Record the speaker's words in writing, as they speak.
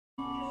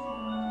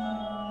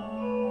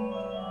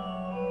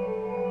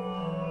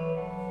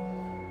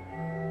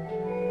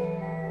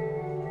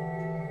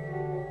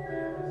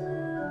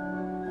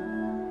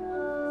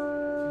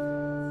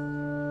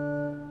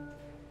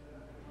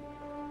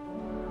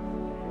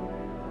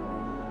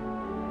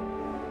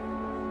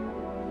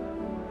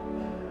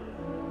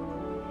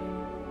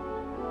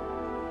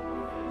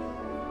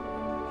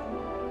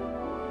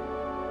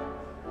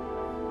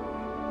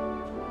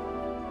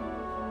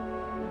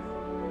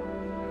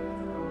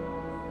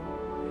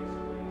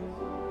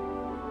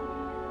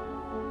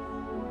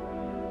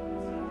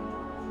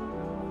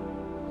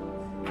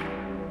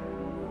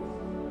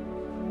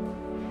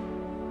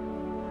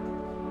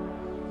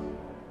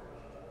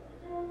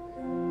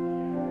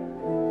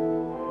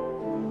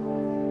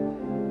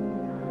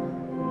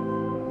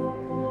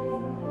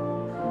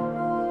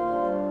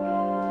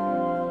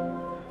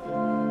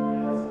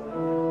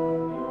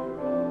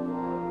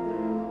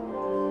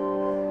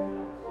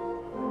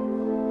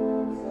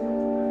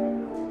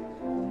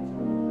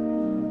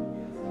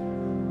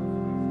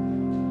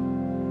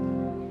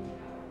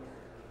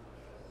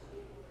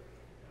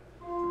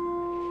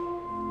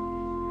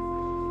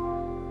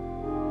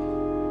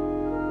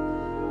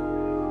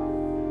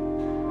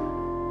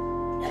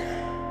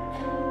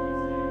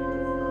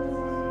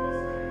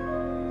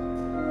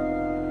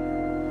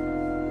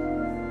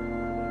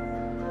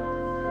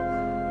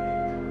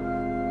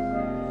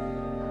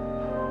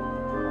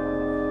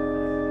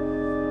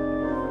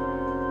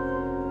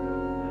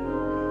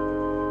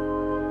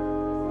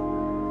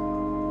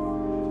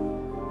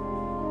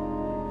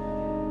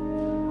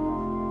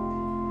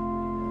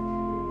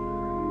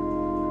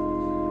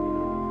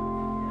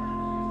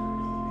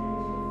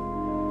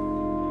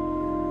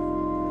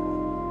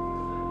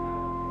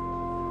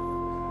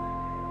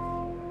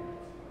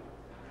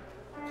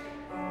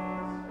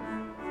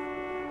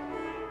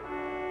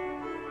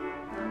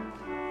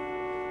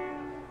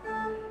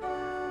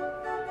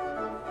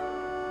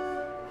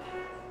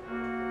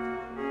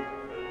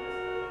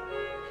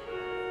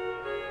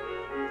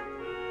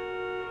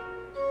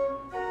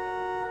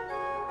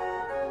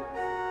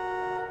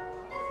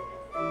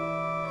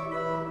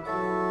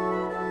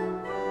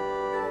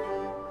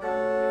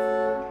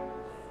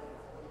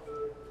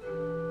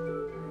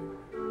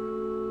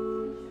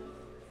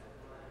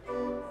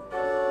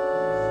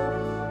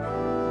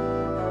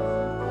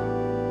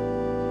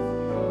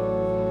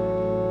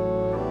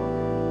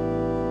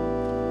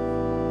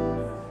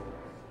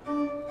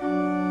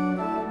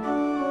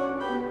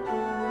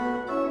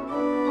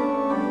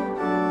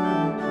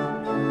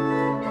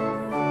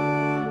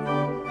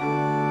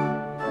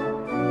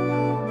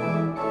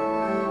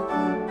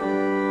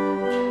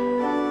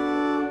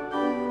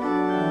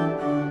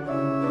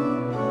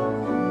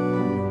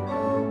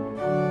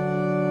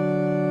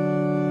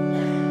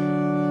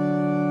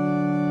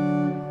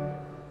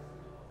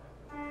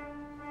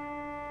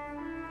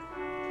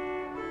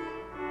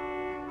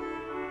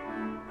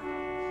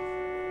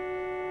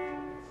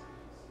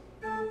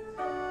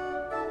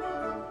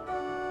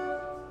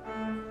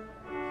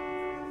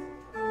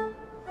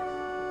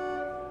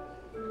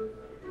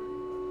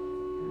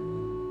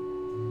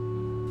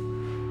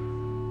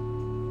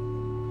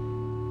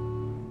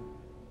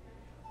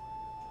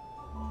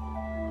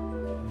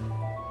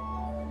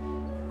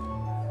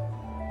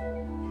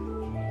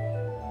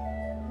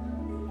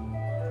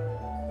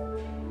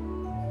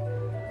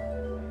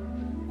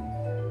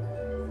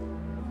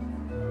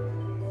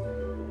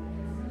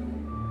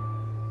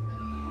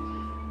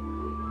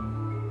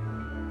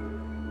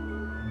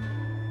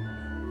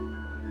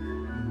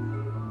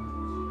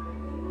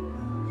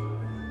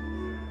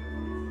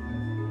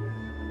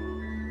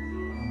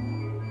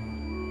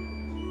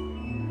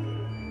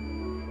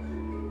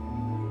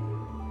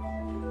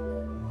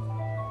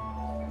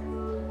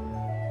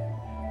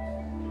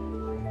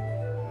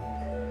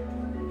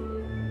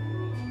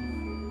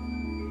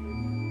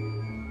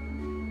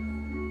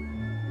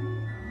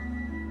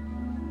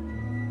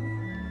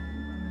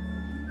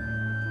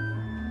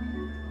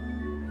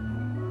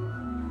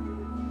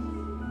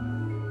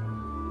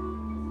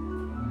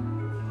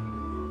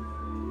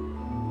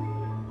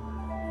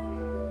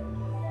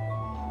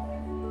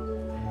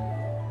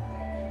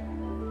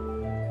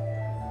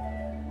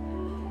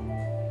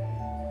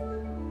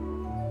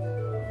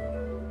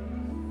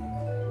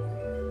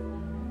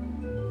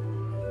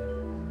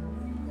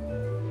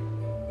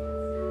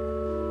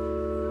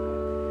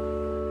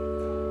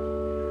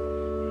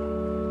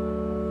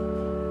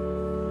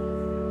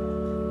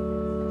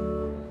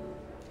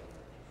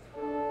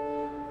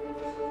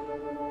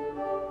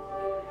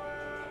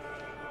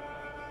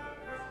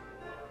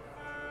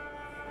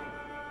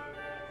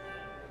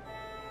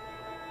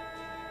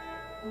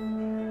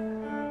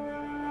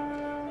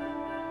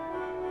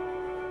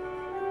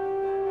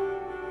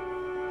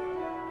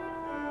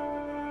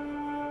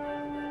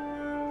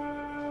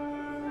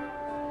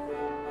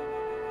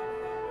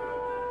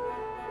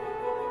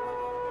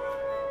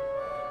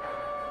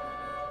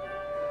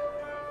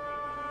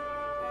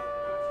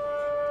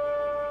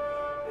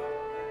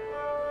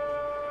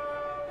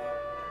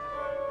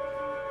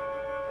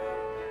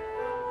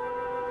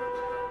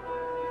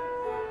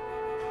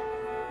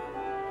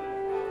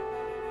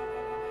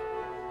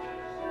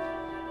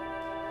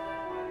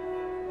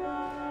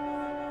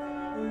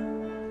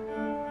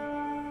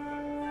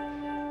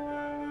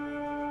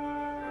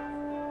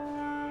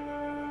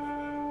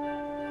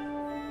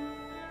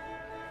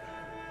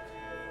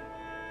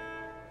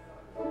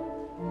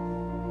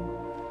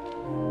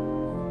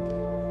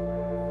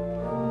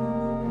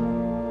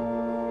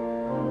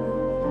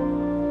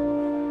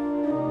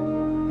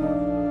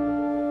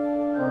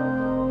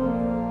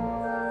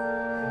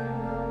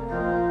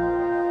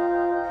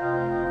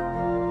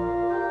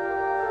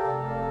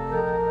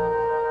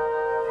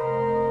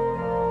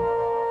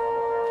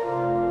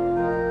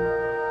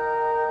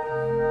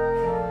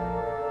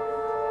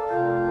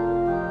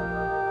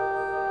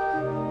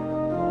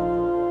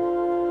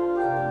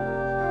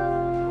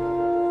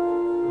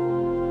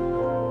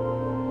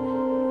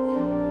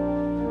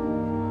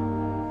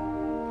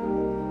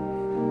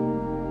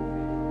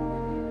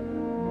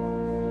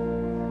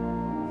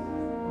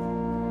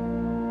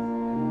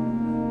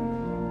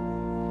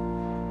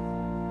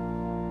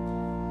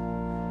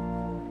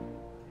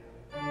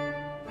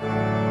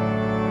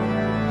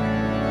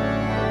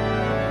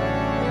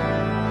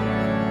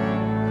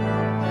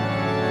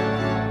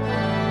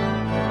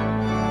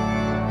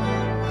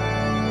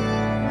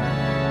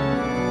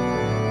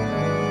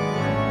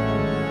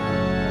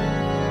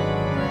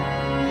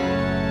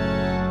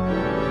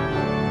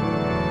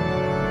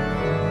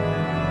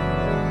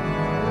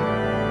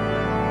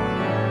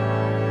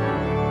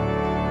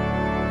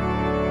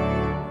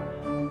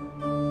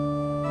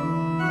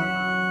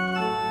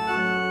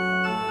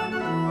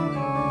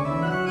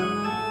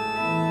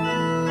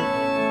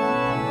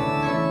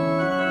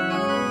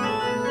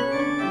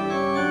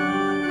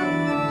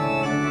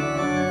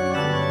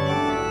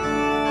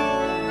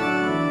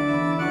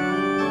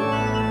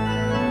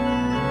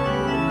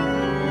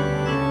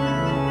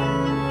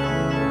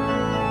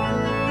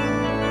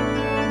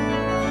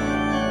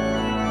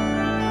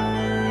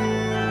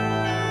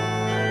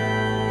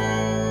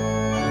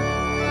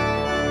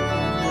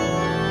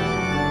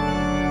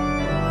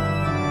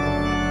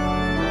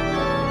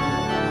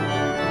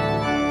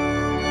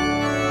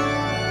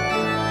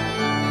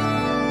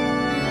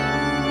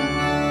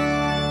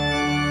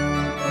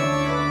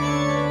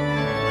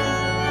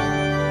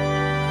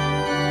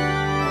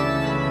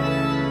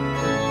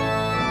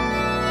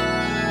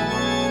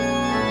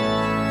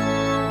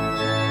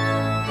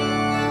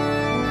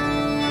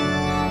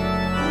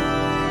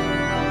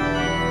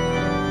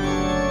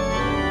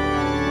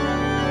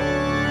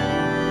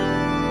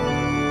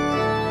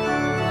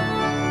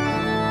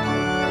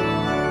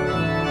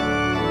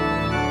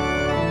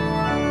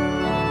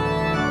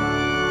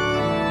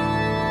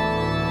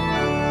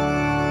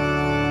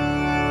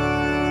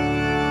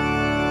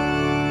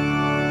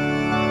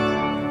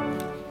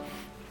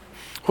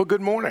Well, good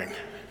morning.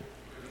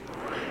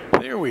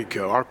 There we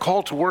go. Our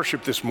call to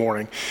worship this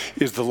morning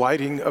is the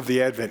lighting of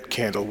the Advent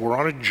candle. We're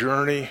on a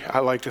journey, I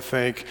like to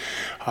think,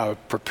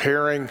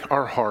 preparing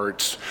our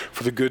hearts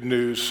for the good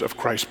news of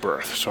Christ's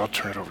birth. So I'll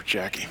turn it over to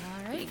Jackie.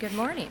 All right, good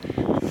morning.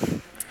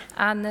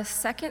 On this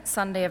second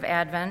Sunday of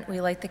Advent,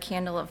 we light the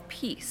candle of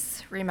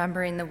peace,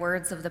 remembering the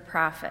words of the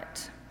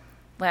prophet.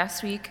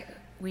 Last week,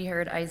 we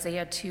heard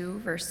Isaiah 2,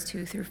 verse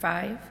 2 through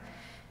 5.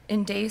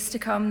 In days to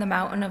come, the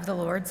mountain of the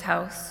Lord's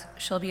house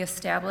shall be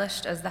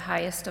established as the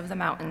highest of the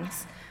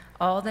mountains.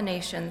 All the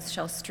nations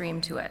shall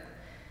stream to it.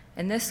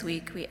 And this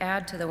week, we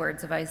add to the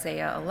words of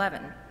Isaiah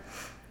 11.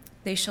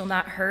 They shall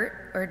not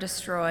hurt or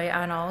destroy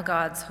on all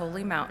God's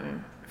holy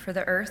mountain, for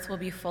the earth will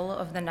be full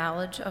of the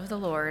knowledge of the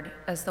Lord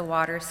as the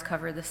waters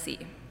cover the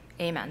sea.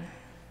 Amen.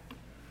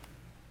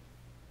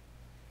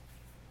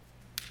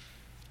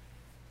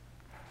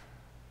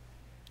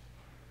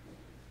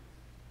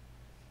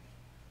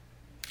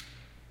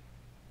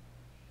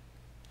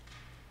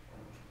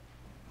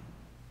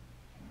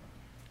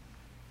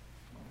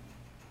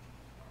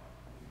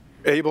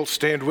 Abel,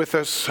 stand with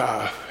us.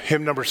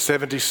 Hymn number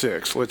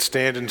 76. Let's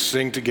stand and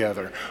sing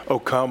together. O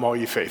come, all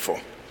ye faithful.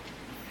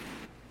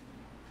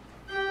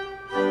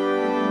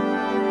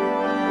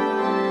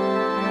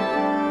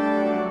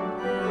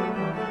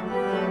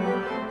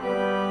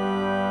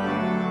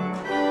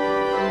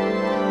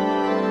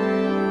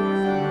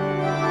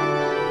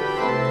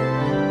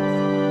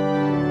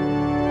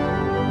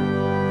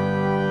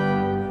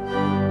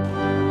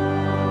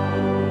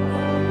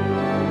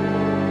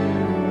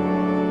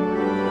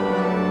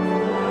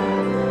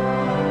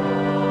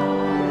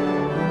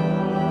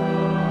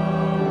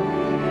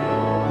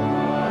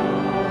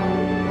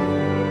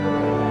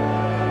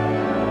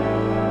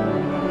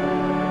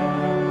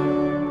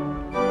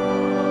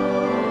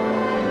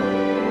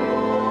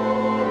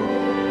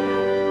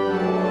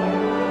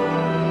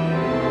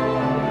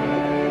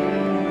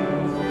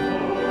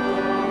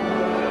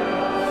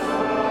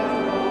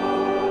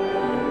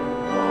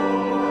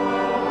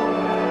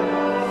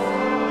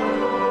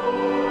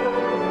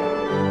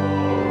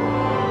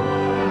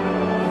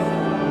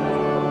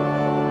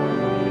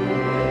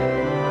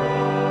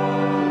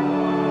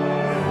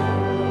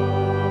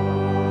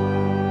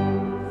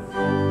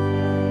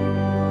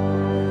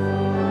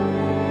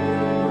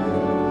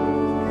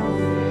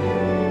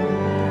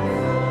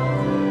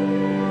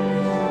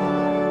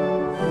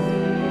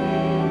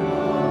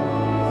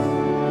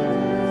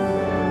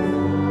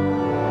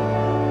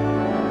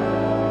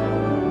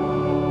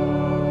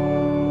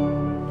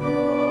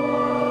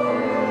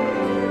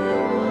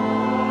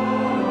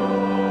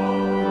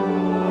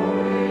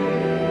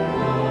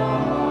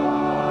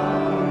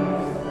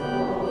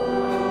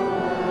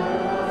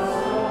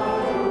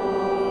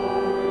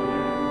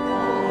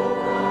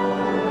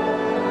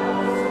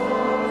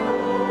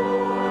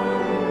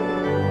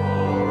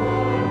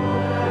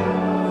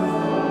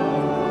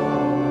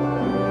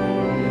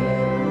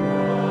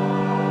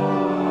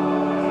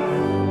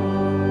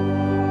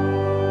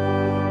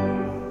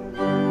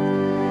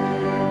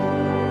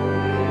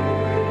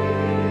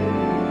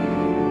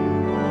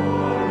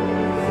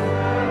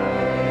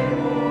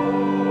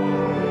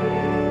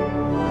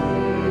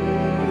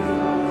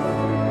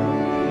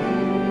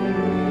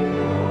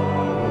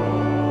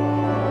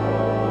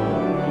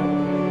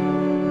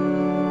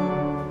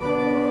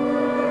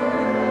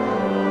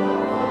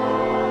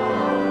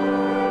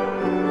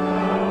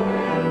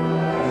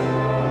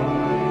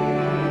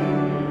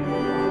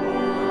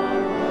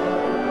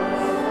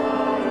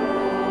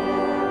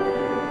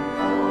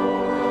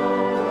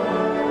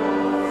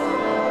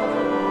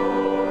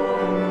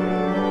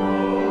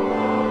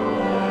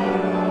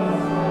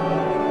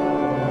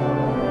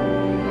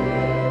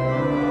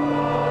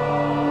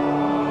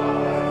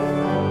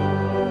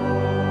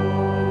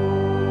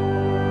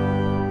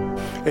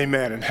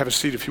 Amen, and have a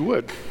seat if you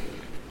would.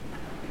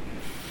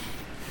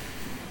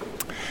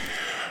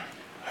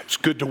 It's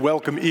good to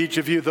welcome each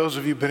of you, those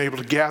of you who've been able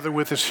to gather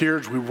with us here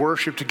as we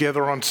worship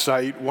together on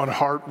site, one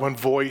heart, one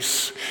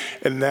voice,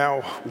 and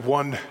now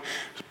one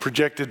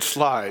projected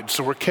slide.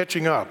 So we're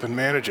catching up and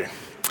managing.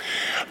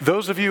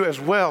 Those of you as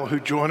well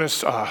who join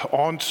us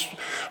on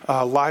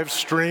live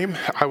stream,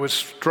 I was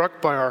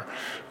struck by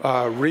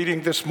our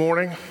reading this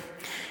morning.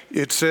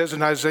 It says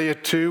in Isaiah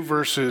 2,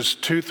 verses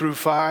 2 through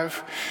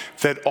 5,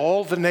 that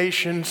all the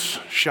nations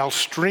shall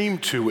stream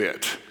to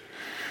it,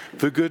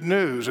 the good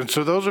news. And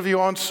so those of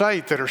you on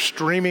site that are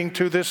streaming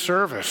to this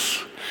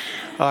service,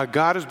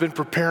 God has been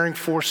preparing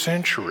for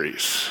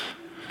centuries.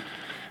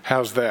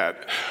 How's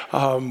that?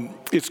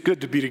 It's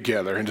good to be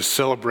together and to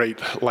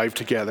celebrate life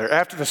together.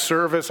 After the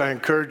service, I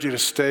encourage you to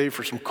stay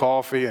for some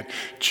coffee and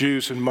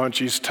juice and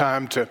munchies,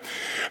 time to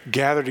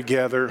gather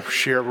together,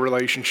 share a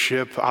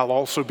relationship. I'll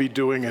also be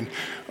doing in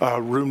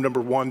room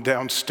number 1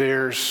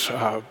 downstairs,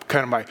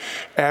 kind of my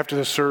after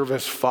the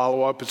service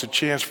follow-up. It's a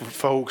chance for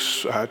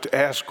folks to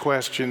ask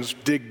questions,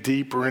 dig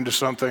deeper into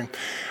something.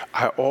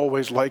 I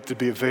always like to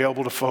be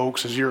available to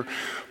folks as you're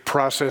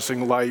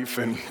processing life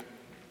and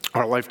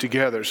our life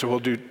together. So we'll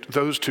do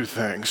those two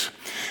things.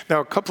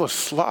 Now, a couple of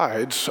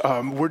slides.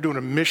 We're doing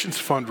a missions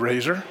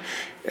fundraiser,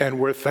 and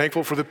we're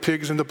thankful for the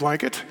pigs in the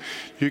blanket.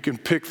 You can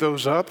pick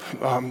those up,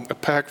 a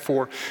pack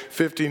for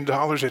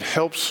 $15. It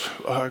helps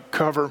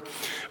cover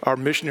our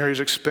missionaries'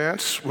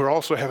 expense. We're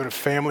also having a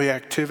family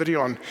activity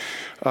on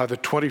the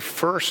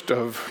 21st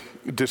of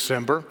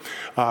December.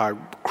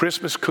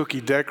 Christmas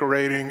cookie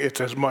decorating. It's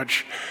as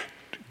much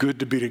good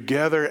to be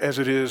together as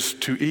it is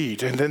to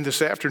eat. And then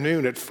this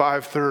afternoon at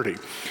 5:30,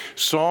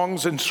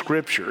 Songs and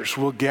Scriptures.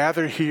 We'll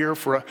gather here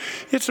for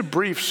it's a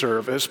brief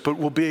service, but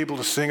we'll be able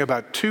to sing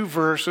about 2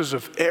 verses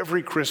of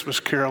every Christmas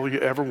carol you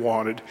ever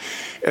wanted,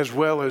 as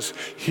well as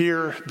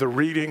hear the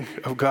reading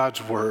of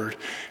God's Word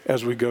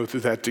as we go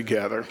through that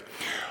together.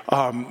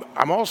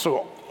 I'm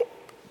also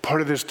part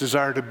of this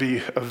desire to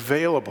be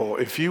available.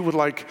 If you would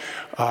like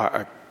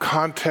a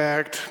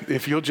contact,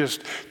 if you'll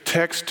just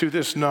text to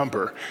this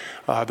number,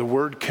 the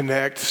word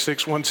connect,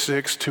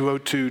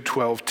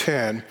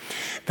 616-202-1210.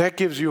 That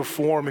gives you a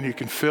form and you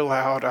can fill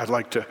out. I'd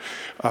like to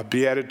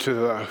be added to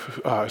the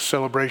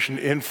celebration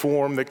in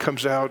form that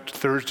comes out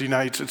Thursday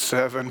nights at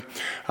 7.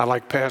 I'd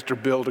like Pastor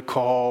Bill to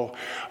call.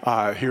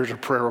 Here's a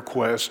prayer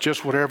request,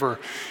 just whatever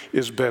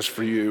is best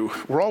for you.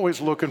 We're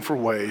always looking for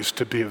ways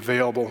to be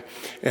available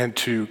and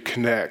to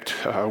connect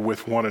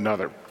with one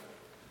another.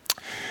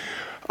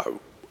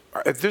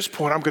 At this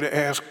point, I'm going to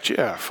ask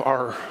Jeff,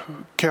 our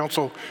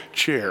council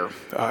chair,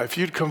 if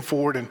you'd come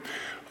forward and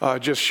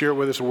just share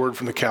with us a word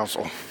from the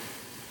council.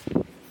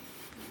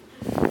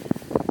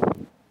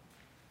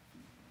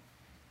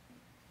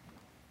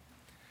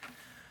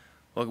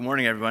 Well, good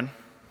morning, everyone.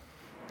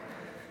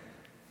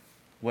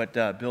 What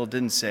Bill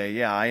didn't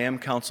say, I am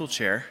council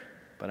chair,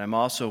 but I'm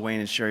also Wayne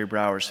and Sherry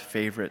Brower's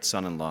favorite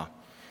son-in-law.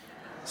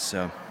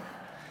 So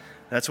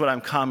that's what I'm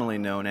commonly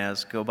known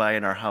as, go by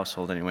in our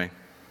household anyway.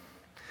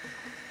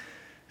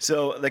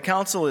 So the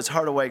council is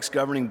Harderwyk's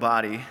governing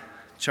body,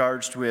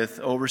 charged with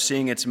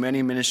overseeing its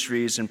many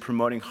ministries and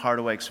promoting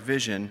Harderwyk's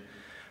vision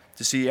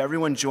to see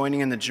everyone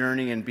joining in the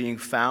journey and being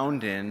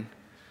found in,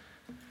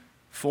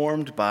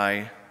 formed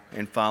by,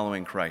 and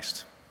following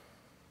Christ.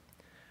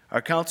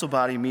 Our council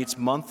body meets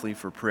monthly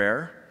for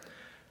prayer,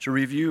 to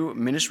review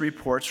ministry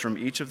reports from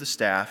each of the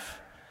staff,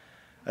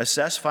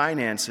 assess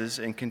finances,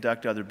 and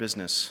conduct other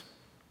business.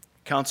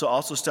 Council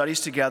also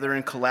studies together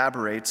and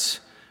collaborates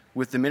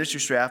with the ministry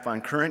staff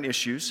on current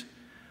issues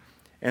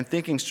and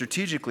thinking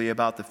strategically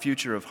about the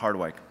future of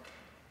Harderwyk.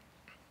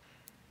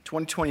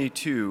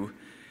 2022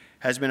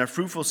 has been a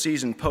fruitful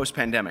season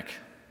post-pandemic,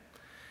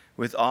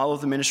 with all of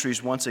the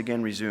ministries once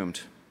again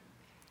resumed.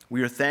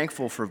 We are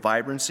thankful for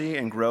vibrancy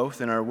and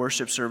growth in our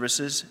worship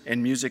services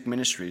and music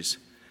ministries.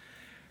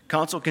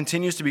 Council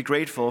continues to be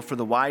grateful for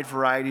the wide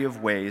variety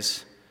of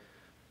ways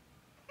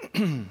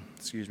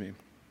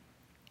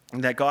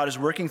that God is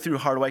working through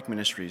Harderwyk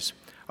Ministries.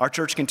 Our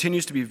church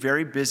continues to be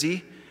very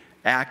busy,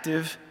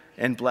 active,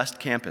 and blessed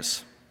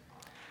campus.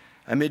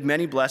 Amid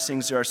many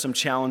blessings, there are some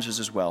challenges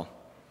as well.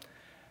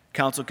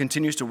 Council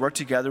continues to work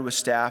together with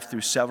staff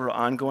through several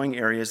ongoing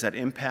areas that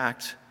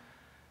impact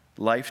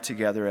life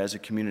together as a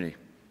community.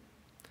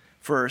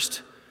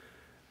 First,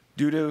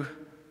 due to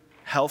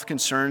health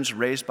concerns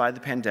raised by the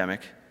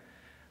pandemic,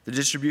 the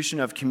distribution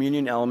of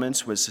communion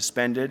elements was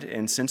suspended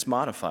and since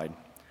modified.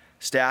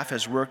 Staff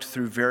has worked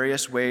through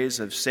various ways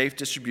of safe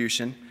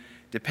distribution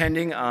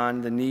depending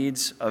on the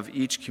needs of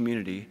each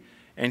community,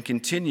 and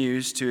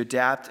continues to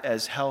adapt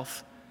as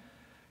health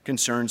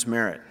concerns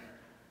merit.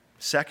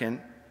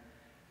 Second,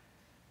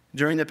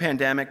 during the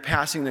pandemic,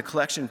 passing the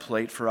collection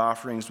plate for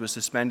offerings was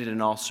suspended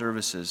in all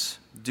services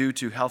due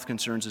to health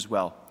concerns as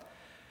well.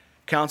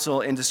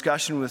 Council, in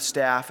discussion with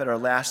staff at our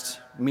last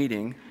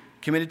meeting,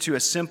 committed to a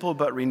simple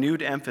but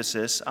renewed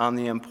emphasis on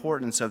the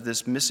importance of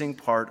this missing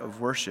part of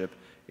worship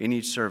in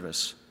each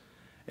service.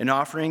 An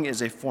offering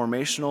is a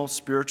formational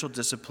spiritual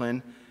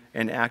discipline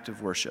and act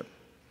of worship,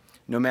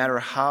 no matter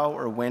how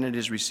or when it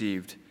is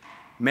received.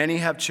 Many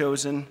have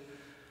chosen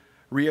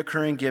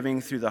reoccurring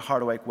giving through the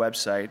Harderwyk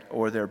website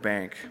or their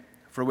bank,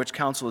 for which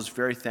council is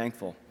very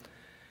thankful.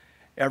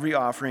 Every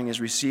offering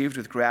is received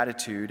with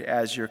gratitude,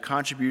 as your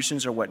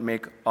contributions are what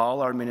make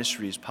all our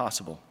ministries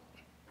possible.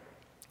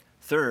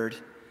 Third,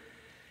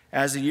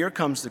 as the year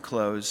comes to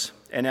close,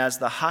 and as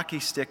the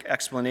hockey stick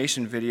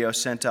explanation video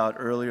sent out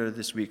earlier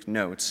this week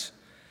notes,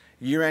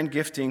 year-end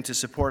gifting to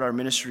support our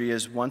ministry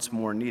is once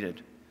more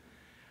needed.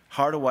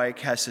 Harderwyk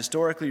has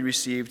historically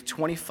received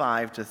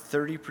 25 to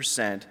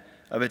 30%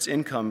 of its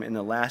income in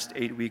the last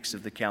 8 weeks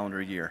of the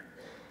calendar year.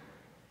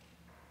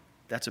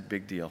 That's a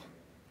big deal,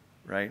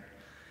 right?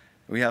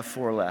 We have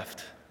 4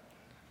 left.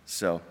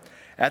 So,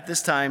 at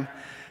this time,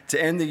 to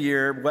end the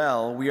year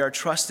well, we are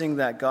trusting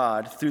that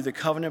God, through the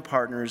covenant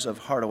partners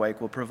of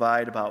Harderwyk, will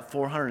provide about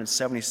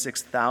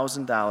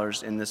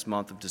 $476,000 in this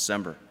month of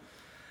December.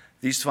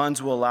 These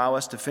funds will allow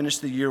us to finish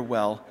the year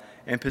well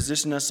and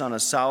position us on a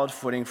solid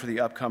footing for the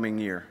upcoming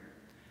year.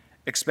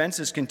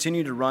 Expenses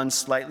continue to run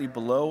slightly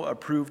below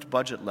approved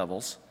budget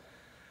levels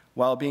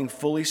while being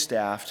fully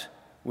staffed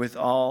with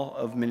all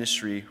of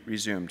ministry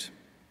resumed.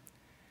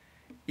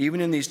 Even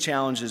in these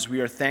challenges,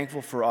 we are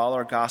thankful for all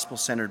our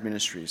gospel-centered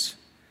ministries.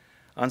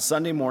 On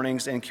Sunday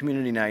mornings and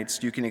community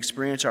nights, you can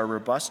experience our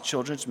robust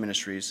children's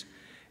ministries,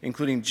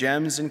 including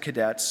GEMS and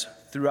cadets.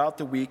 Throughout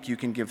the week, you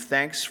can give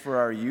thanks for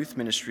our youth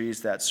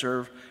ministries that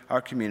serve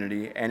our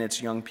community and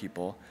its young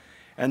people,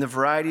 and the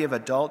variety of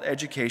adult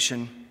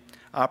education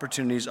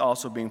opportunities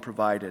also being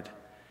provided.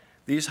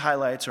 These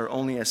highlights are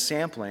only a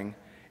sampling,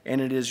 and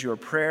it is your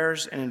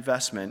prayers and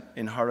investment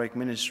in Hardwick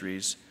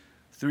Ministries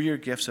through your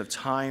gifts of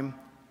time,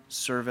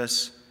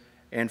 service,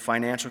 and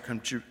financial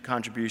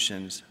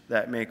contributions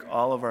that make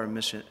all of our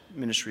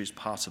ministries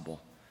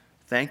possible.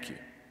 Thank you.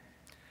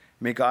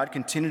 May God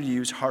continue to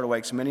use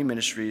Hardwick's many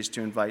ministries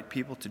to invite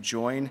people to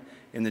join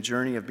in the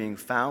journey of being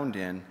found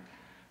in,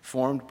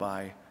 formed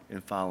by,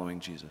 and following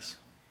Jesus.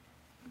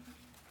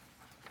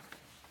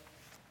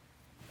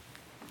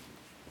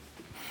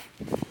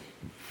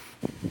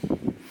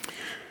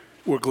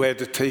 We're glad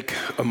to take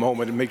a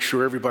moment and make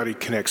sure everybody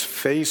connects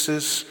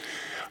faces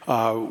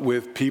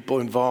with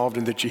people involved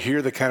and that you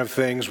hear the kind of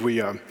things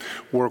we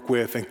work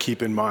with and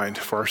keep in mind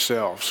for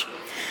ourselves.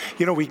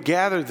 You know, we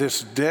gather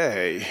this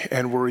day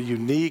and we're a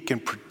unique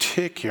and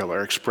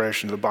particular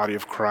expression of the body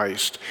of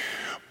Christ,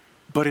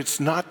 but it's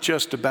not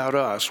just about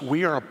us.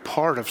 We are a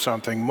part of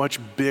something much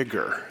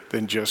bigger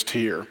than just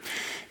here.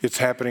 It's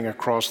happening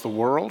across the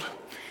world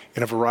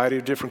in a variety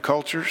of different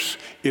cultures.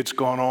 It's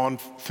gone on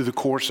through the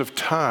course of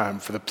time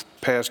for the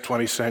past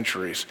 20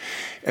 centuries.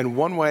 And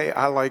one way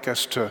I like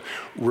us to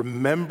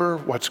remember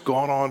what's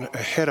gone on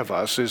ahead of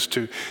us is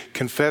to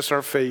confess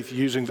our faith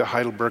using the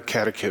Heidelberg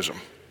Catechism.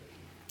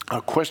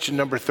 Question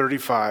number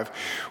 35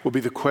 will be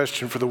the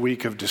question for the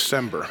week of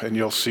December, and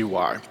you'll see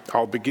why.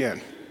 I'll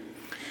begin.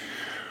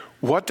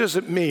 What does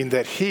it mean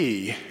that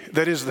he,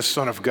 that is the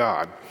Son of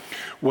God,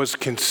 was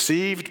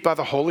conceived by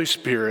the Holy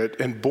Spirit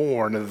and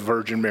born of the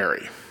Virgin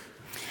Mary?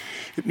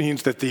 It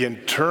means that the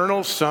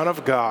eternal Son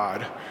of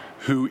God,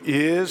 who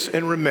is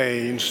and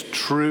remains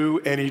true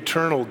and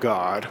eternal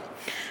God,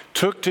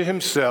 took to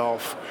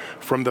himself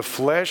from the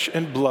flesh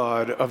and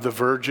blood of the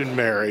Virgin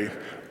Mary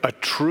a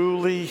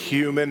truly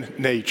human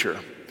nature,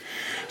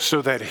 so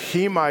that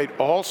he might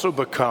also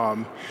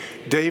become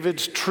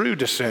David's true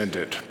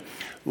descendant,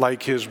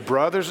 like his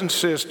brothers and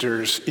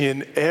sisters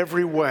in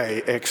every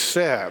way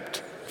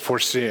except for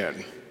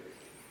sin.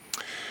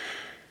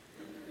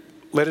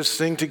 Let us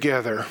sing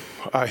together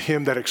a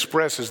hymn that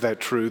expresses that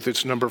truth.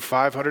 It's number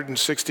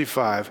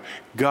 565,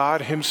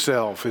 God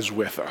Himself is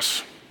with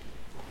us.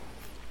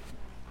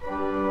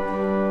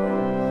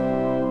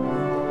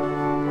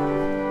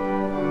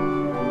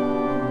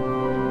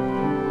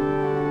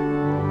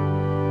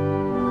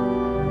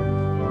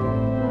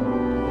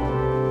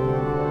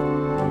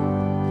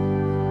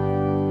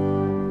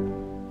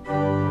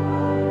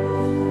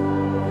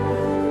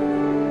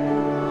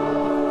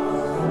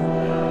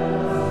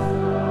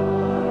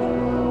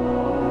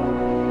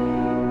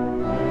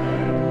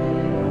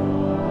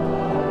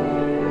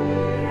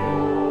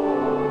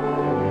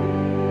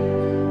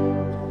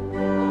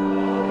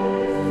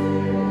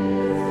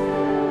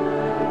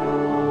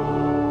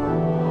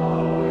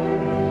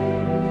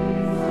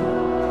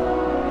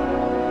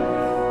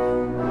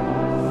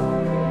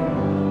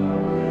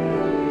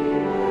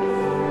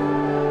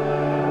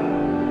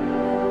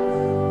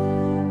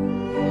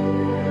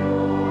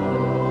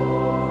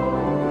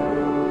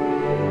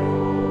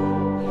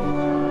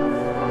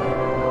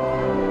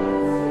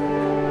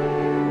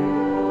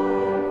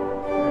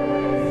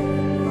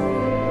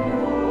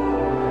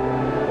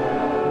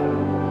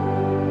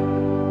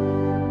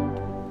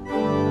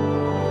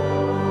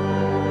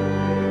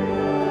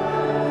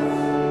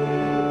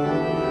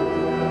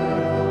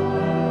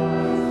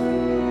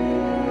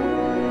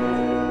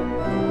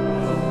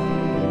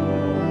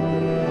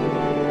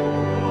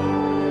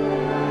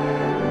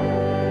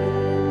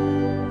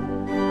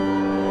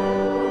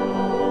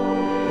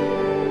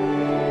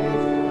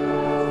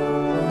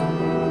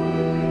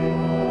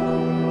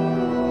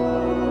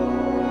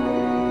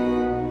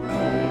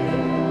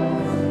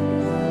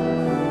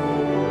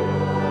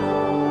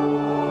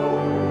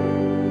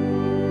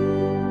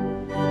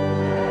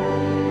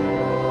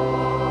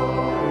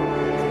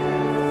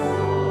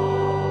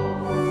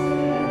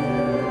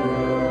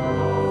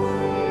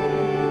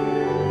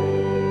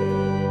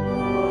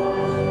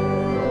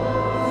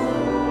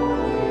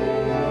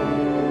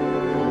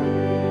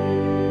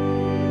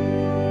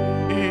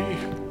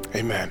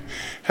 Amen.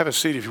 Have a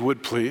seat if you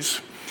would,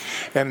 please.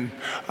 And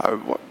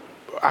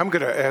I'm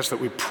going to ask that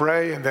we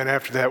pray, and then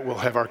after that we'll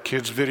have our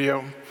kids'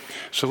 video.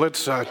 So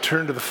let's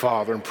turn to the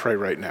Father and pray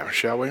right now,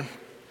 shall we?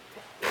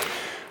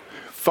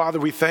 Father,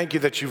 we thank you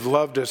that you've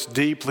loved us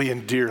deeply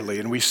and dearly,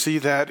 and we see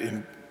that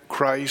in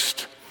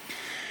Christ,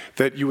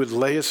 that you would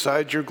lay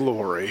aside your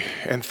glory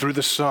and through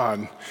the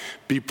Son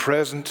be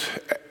present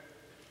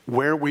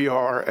where we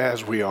are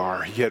as we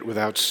are, yet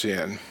without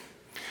sin.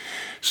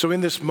 So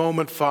in this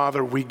moment,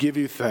 Father, we give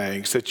you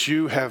thanks that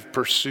you have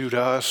pursued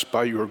us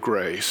by your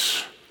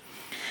grace,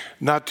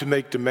 not to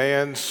make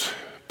demands,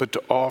 but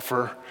to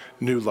offer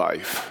new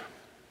life.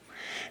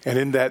 And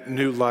in that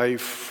new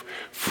life,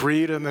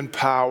 freedom and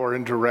power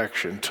and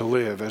direction to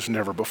live as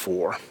never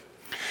before.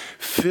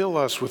 Fill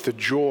us with the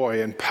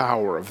joy and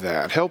power of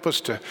that. Help us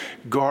to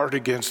guard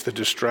against the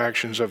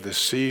distractions of this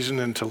season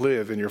and to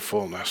live in your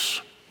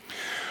fullness.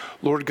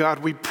 Lord God,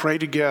 we pray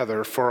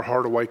together for our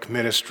Heart Awake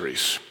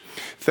ministries.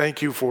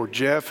 Thank you for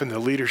Jeff and the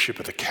leadership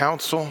of the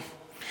council.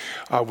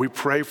 We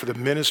pray for the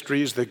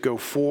ministries that go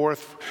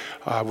forth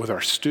with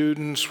our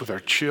students, with our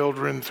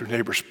children, through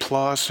Neighbors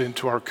Plus,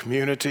 into our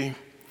community.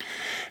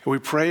 And we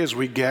pray as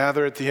we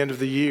gather at the end of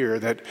the year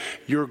that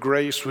your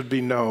grace would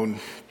be known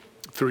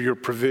through your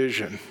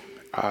provision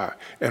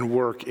and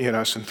work in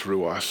us and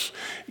through us.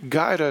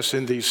 Guide us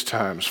in these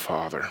times,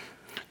 Father,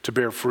 to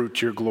bear fruit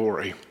to your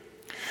glory.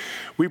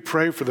 We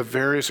pray for the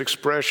various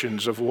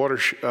expressions of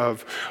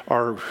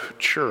our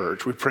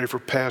church. We pray for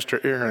Pastor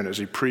Aaron as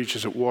he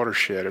preaches at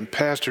Watershed and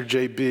Pastor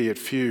JB at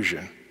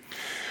Fusion.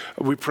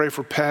 We pray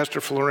for Pastor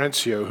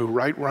Florencio, who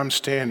right where I'm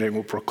standing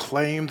will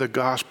proclaim the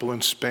gospel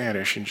in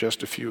Spanish in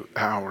just a few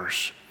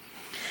hours.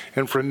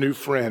 And for a new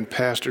friend,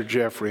 Pastor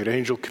Jeffrey at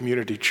Angel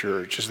Community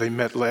Church, as they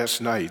met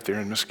last night there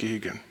in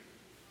Muskegon.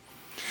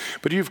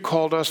 But you've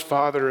called us,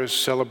 Father, as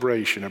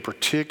Celebration, a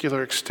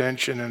particular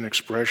extension and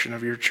expression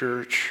of your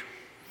church.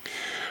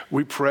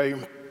 We pray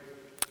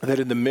that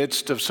in the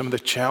midst of some of the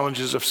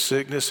challenges of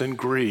sickness and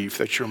grief,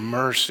 that your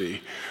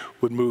mercy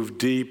would move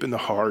deep in the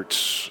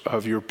hearts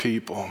of your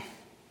people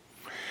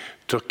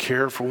to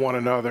care for one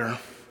another,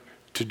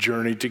 to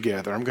journey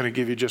together. I'm going to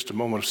give you just a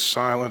moment of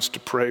silence to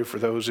pray for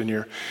those in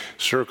your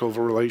circle of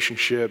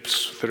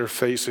relationships that are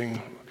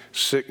facing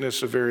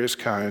sickness of various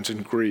kinds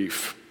and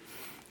grief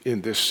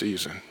in this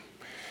season.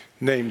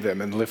 Name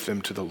them and lift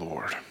them to the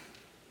Lord.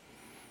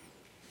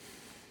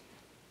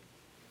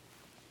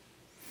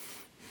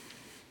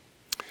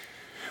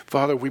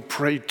 Father, we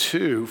pray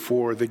too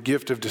for the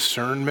gift of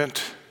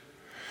discernment.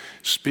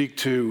 Speak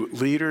to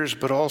leaders,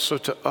 but also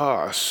to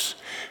us,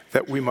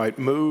 that we might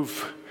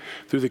move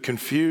through the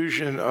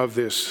confusion of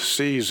this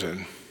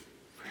season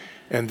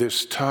and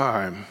this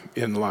time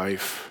in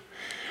life,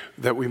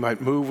 that we might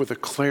move with a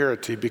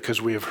clarity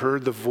because we have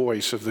heard the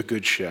voice of the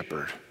Good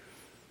Shepherd.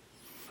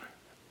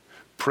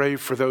 Pray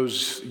for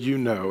those you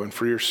know and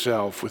for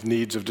yourself with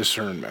needs of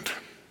discernment.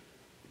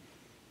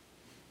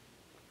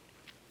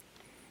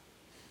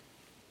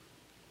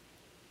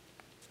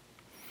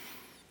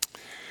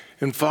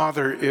 And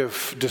Father,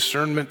 if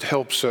discernment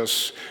helps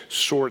us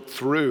sort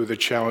through the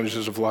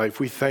challenges of life,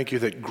 we thank you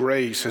that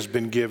grace has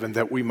been given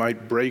that we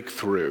might break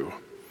through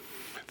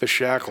the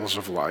shackles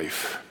of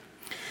life.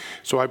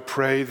 So I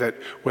pray that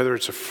whether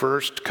it's a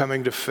first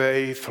coming to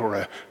faith or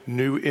a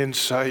new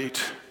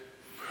insight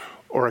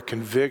or a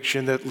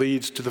conviction that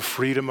leads to the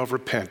freedom of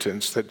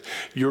repentance, that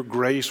your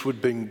grace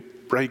would bring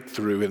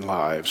breakthrough in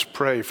lives.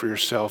 Pray for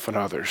yourself and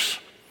others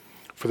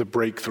for the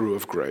breakthrough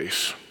of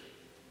grace.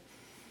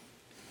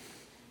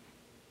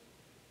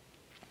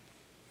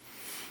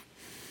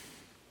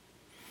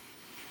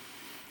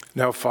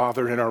 Now,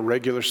 Father, in our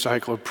regular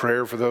cycle of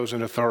prayer for those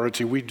in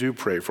authority, we do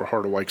pray for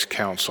Heart Awake's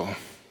council,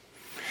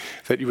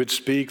 that you would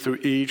speak through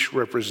each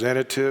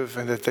representative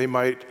and that they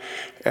might,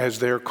 as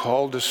they're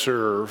called to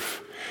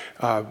serve,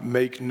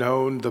 make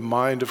known the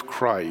mind of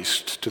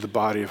Christ to the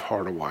body of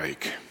Heart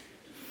Awake.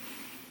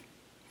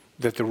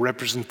 That the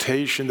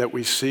representation that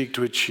we seek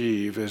to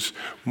achieve is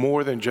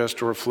more than just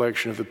a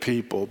reflection of the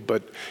people,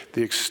 but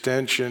the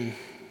extension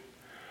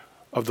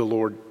of the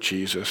Lord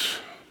Jesus.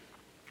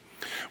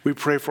 We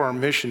pray for our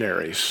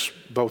missionaries,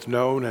 both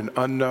known and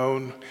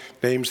unknown,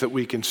 names that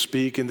we can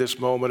speak in this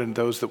moment and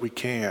those that we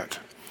can't.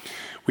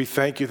 We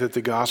thank you that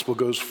the gospel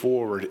goes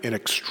forward in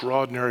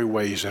extraordinary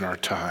ways in our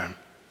time.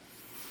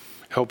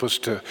 Help us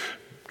to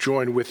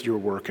join with your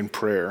work in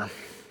prayer.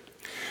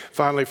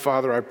 Finally,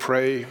 Father, I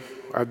pray,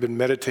 I've been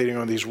meditating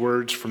on these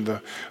words from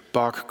the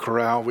Bach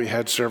chorale we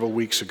had several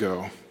weeks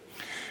ago.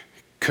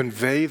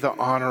 Convey the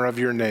honor of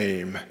your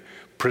name,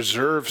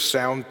 preserve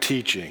sound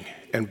teaching,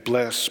 and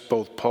bless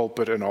both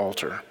pulpit and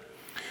altar.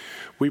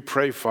 We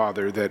pray,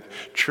 Father, that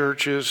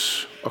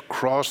churches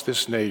across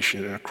this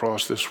nation and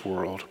across this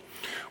world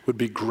would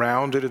be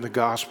grounded in the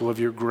gospel of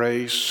your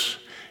grace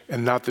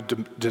and not the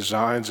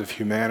designs of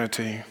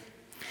humanity,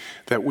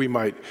 that we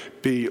might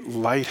be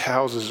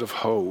lighthouses of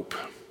hope.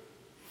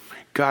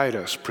 Guide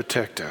us,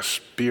 protect us,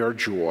 be our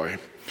joy,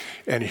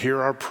 and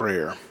hear our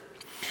prayer.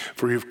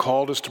 For you've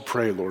called us to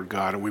pray, Lord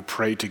God, and we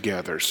pray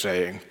together,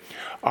 saying,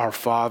 Our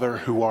Father,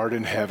 who art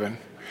in heaven,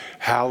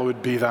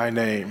 hallowed be thy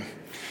name.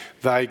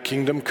 Thy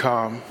kingdom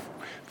come,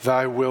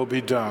 thy will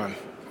be done,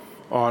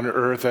 on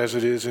earth as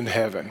it is in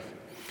heaven.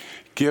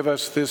 Give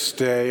us this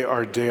day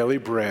our daily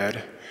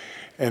bread,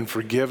 and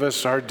forgive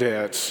us our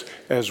debts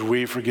as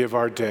we forgive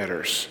our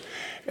debtors.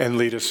 And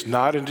lead us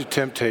not into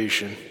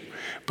temptation,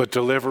 but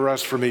deliver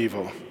us from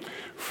evil.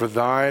 For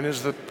thine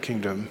is the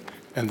kingdom,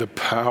 and the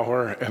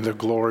power, and the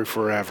glory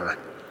forever.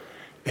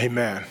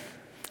 Amen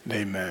and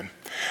amen.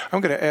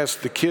 I'm going to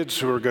ask the kids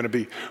who are going to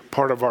be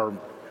part of our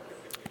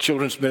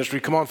children's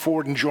ministry, come on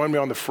forward and join me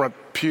on the front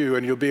pew,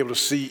 and you'll be able to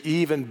see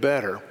even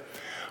better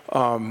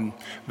the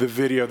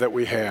video that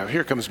we have.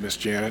 Here comes Miss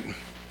Janet.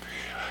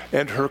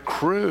 and her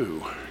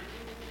crew.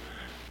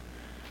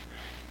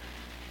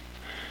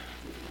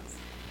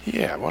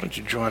 Yeah, why don't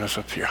you join us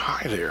up here?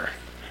 Hi there.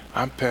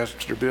 I'm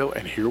Pastor Bill,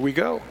 and here we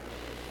go.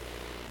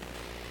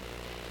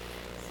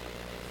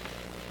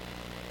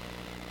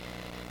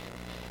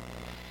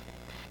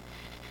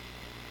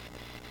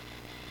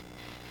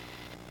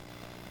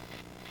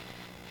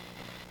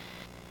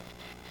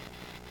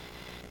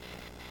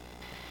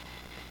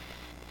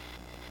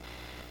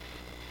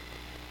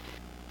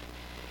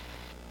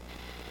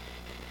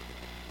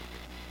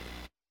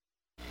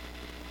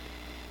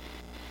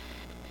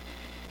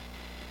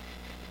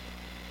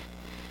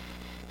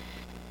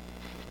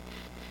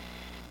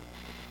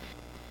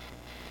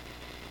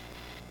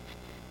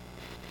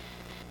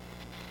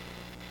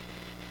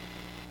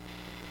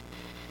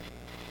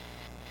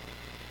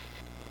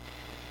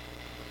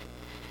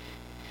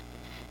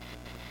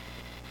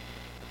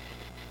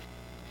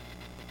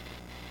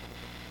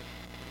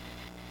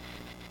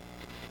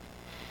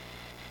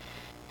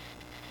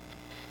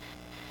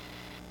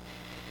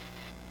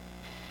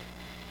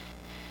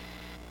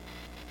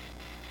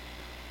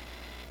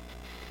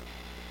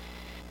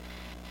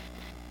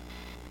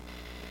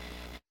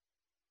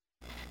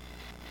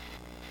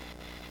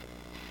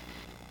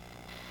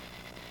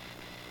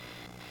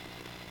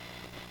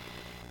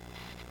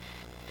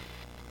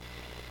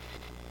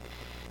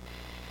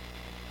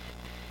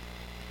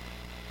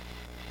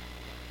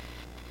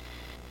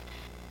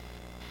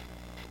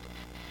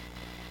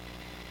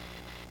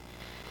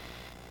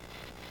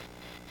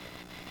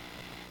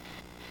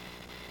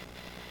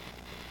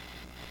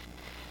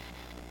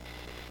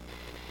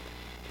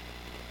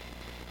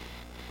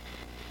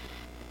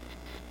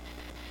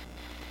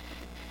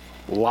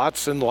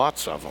 Lots and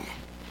lots of them.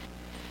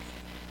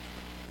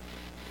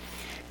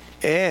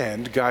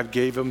 And God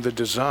gave him the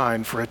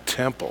design for a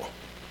temple.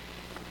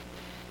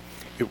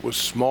 It was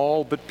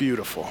small but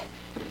beautiful.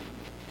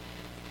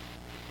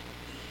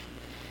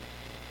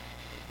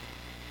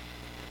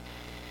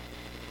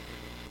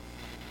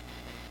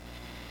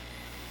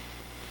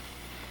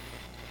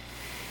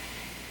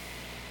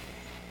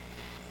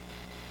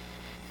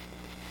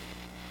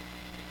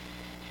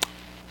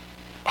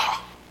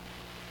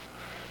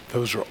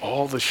 Those are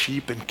all the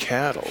sheep and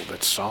cattle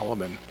that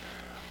Solomon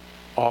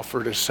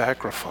offered as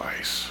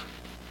sacrifice.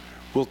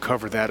 We'll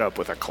cover that up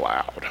with a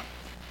cloud.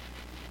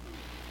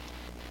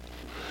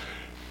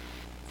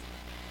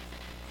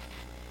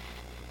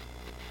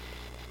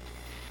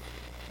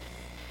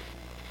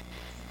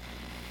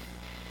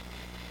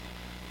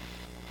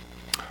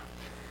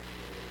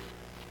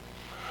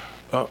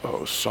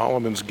 Uh-oh,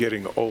 Solomon's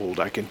getting old.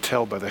 I can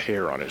tell by the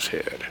hair on his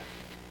head.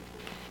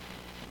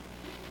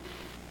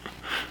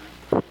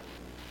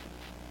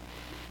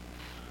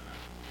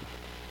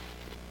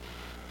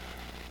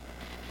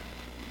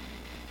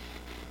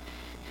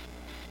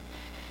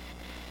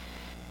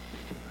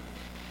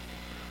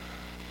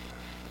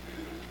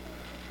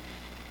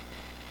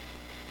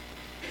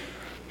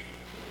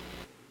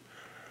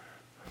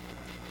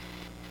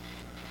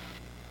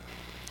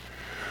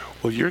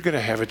 Well, you're going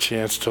to have a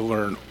chance to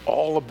learn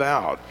all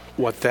about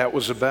what that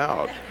was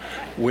about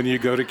when you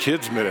go to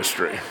kids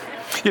ministry.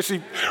 You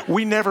see,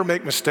 we never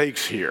make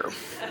mistakes here.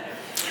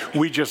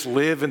 We just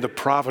live in the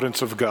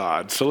providence of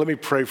God. So let me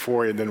pray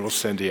for you and then we'll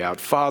send you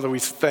out. Father, we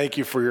thank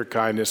you for your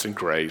kindness and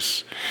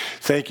grace.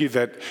 Thank you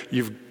that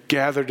you've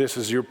gathered us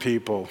as your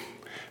people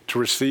to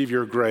receive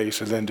your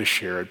grace and then to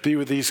share it. Be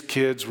with these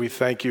kids. We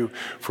thank you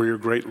for your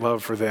great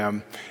love for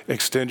them.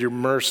 Extend your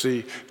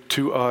mercy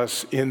to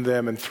us in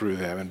them and through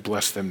them, and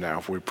bless them now,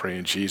 for we pray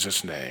in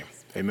Jesus' name.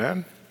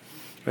 Amen?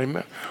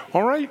 Amen.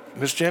 All right,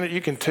 Miss Janet,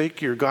 you can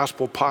take your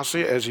gospel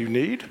posse as you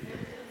need.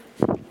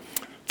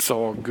 It's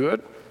all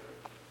good.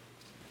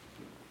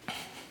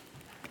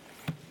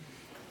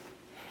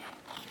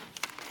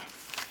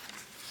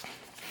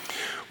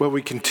 Well,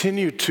 we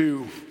continue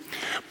to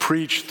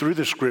preach through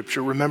the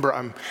scripture.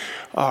 Remember,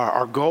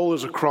 our goal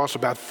is across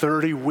about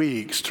 30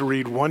 weeks to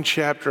read one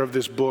chapter of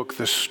this book,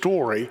 the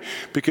story,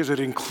 because it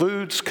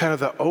includes kind of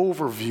the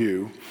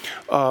overview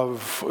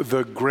of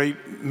the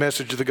great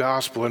message of the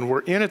gospel. And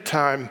we're in a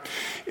time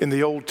in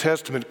the Old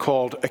Testament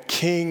called a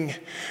king,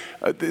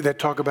 that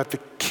talk about the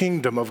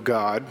kingdom of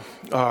God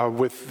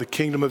with the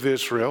kingdom of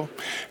Israel.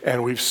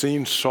 And we've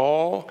seen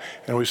Saul,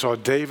 and we saw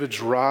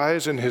David's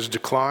rise and his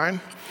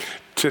decline.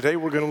 Today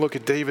we're going to look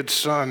at David's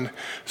son,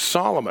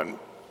 Solomon.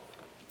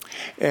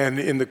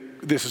 And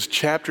this is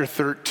chapter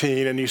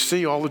 13, and you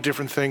see all the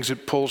different things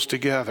it pulls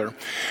together.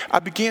 I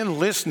began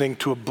listening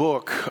to a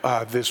book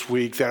this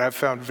week that I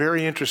found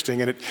very interesting,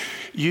 and it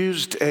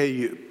used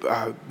a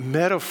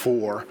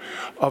metaphor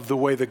of the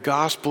way the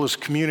gospel is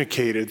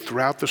communicated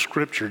throughout the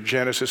scripture,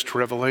 Genesis to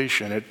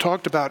Revelation. It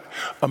talked about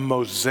a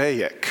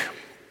mosaic.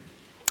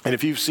 And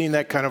if you've seen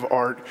that kind of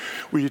art,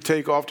 where you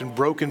take often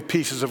broken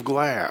pieces of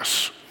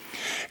glass,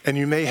 and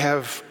you may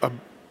have a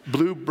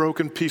blue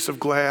broken piece of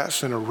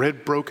glass and a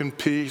red broken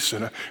piece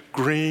and a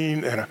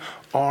green and an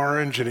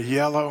orange and a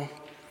yellow.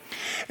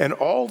 And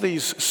all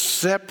these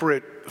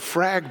separate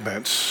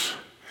fragments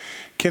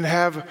can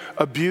have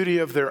a beauty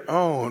of their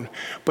own,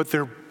 but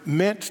they're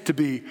meant to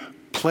be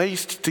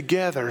placed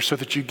together so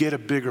that you get a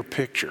bigger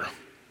picture.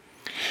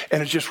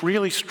 And it just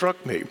really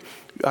struck me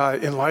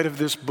in light of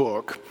this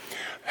book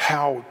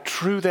how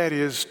true that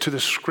is to the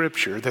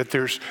scripture, that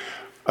there's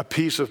a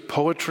piece of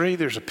poetry,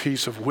 there's a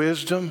piece of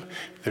wisdom,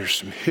 there's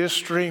some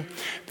history,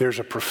 there's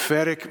a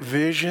prophetic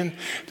vision,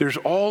 there's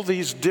all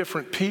these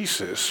different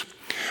pieces,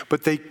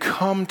 but they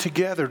come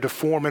together to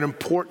form an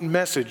important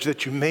message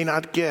that you may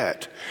not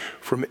get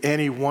from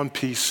any one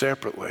piece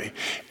separately.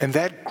 And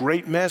that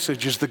great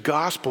message is the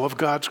gospel of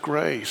God's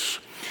grace,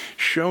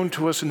 shown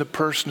to us in the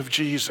person of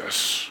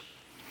Jesus.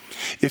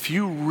 If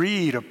you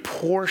read a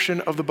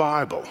portion of the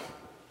Bible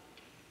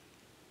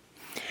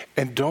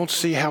and don't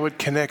see how it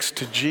connects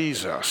to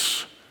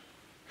Jesus,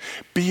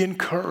 be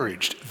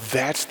encouraged.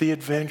 That's the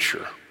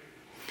adventure.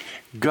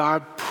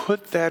 God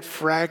put that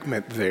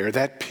fragment there,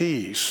 that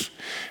piece,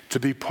 to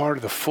be part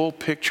of the full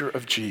picture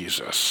of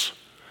Jesus.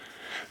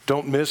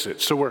 Don't miss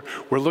it. So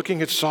we're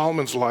looking at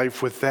Solomon's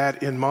life with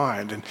that in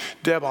mind. And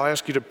Deb, I'll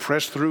ask you to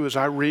press through as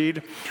I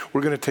read.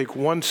 We're going to take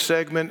one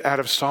segment out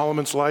of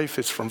Solomon's life.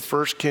 It's from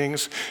 1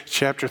 Kings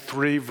chapter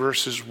 3,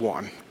 verses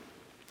 1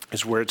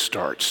 is where it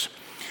starts.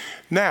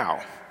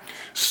 Now,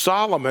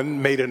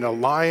 Solomon made an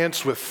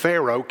alliance with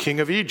Pharaoh,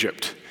 king of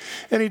Egypt.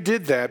 And he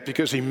did that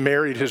because he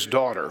married his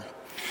daughter.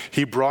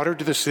 He brought her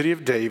to the city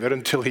of David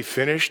until he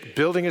finished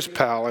building his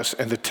palace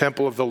and the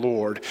temple of the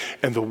Lord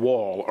and the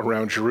wall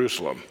around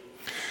Jerusalem.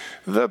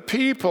 The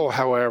people,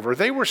 however,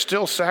 they were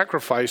still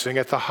sacrificing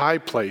at the high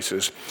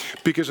places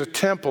because a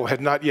temple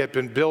had not yet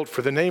been built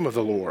for the name of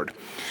the Lord.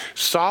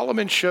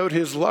 Solomon showed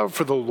his love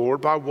for the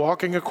Lord by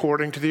walking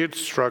according to the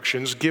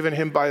instructions given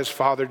him by his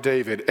father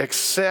David,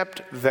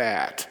 except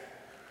that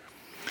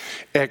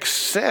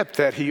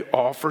he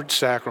offered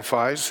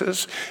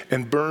sacrifices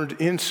and burned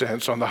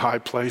incense on the high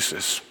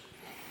places.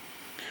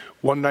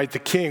 One night the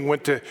king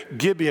went to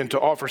Gibeon to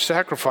offer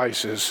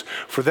sacrifices,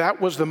 for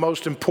that was the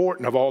most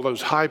important of all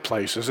those high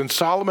places, and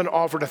Solomon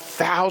offered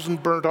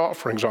 1,000 burnt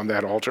offerings on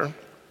that altar.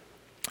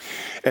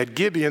 At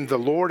Gibeon, the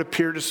Lord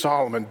appeared to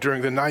Solomon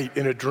during the night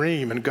in a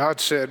dream, and God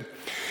said,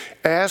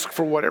 "Ask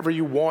for whatever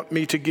you want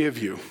me to give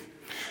you."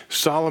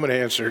 Solomon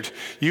answered,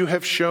 "You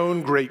have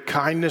shown great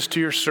kindness to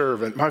your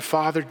servant, my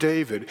father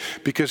David,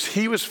 because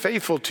he was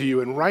faithful to you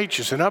and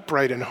righteous and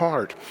upright in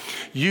heart.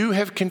 You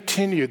have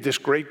continued this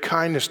great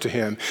kindness to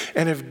him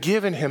and have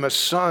given him a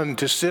son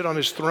to sit on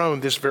his throne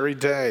this very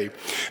day.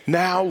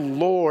 Now,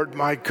 Lord,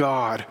 my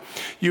God,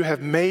 you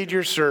have made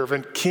your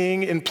servant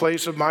king in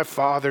place of my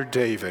father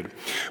David.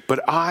 But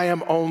I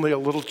am only a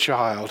little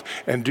child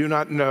and do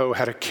not know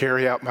how to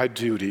carry out my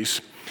duties.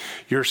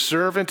 Your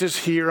servant is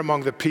here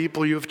among the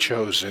people you have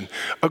chosen,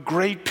 a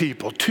great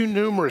people, too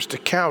numerous to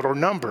count or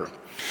number.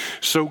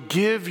 So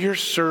give your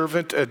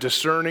servant a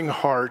discerning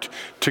heart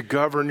to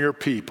govern your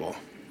people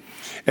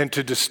and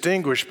to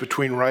distinguish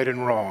between right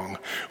and wrong.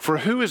 For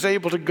who is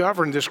able to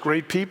govern this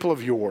great people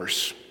of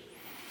yours?"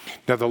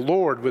 Now the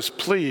Lord was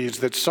pleased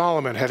that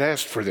Solomon had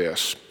asked for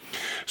this.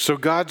 So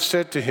God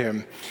said to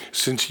him,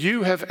 "Since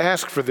you have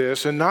asked for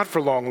this, and not for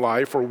long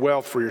life or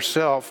wealth for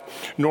yourself,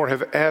 nor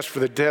have asked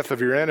for the death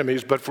of your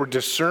enemies, but for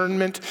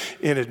discernment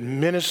in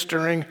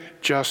administering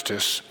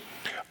justice,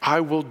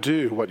 I will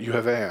do what you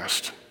have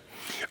asked.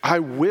 I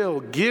will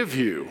give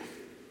you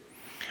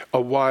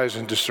a wise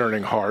and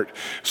discerning heart,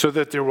 so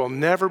that there will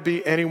never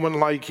be anyone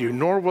like you,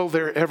 nor will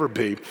there ever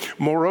be.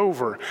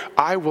 Moreover,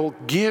 I will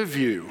give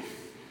you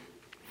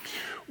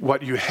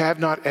what you have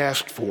not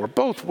asked for,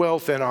 both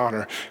wealth and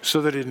honor,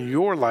 so that in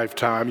your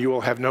lifetime you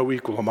will have no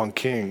equal among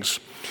kings.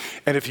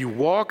 And if you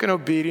walk in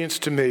obedience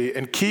to me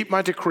and keep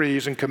my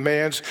decrees and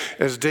commands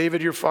as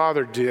David your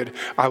father did,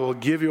 I will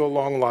give you a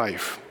long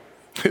life."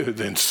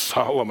 Then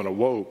Solomon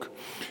awoke,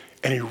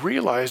 and he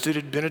realized it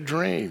had been a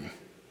dream.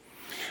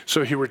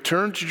 So he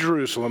returned to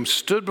Jerusalem,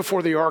 stood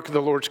before the ark of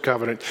the Lord's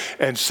covenant,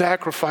 and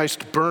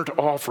sacrificed burnt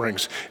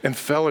offerings and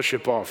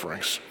fellowship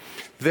offerings.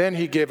 Then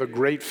he gave a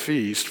great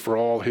feast for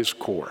all his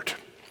court.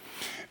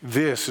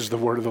 This is the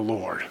word of the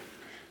Lord.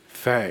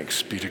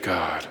 Thanks be to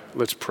God.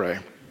 Let's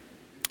pray.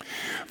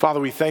 Father,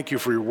 we thank you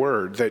for your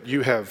word, that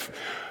you have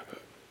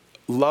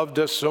loved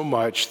us so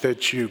much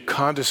that you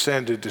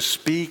condescended to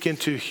speak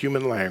into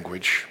human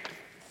language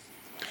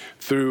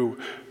through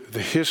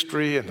the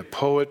history and the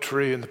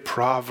poetry and the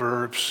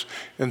proverbs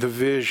and the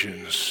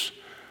visions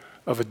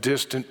of a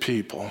distant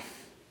people.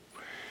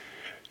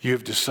 You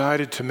have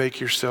decided to make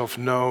yourself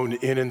known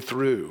in and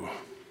through,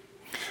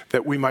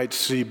 that we might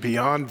see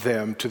beyond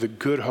them to the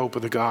good hope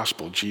of the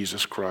gospel,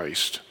 Jesus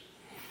Christ.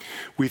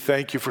 We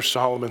thank you for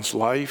Solomon's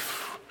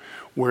life,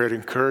 where it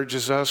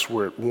encourages us,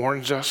 where it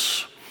warns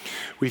us.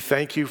 We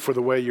thank you for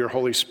the way your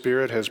Holy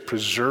Spirit has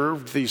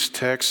preserved these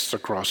texts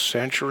across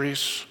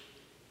centuries.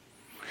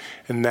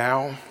 And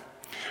now,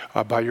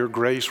 by your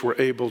grace, we're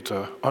able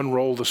to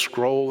unroll the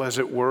scroll, as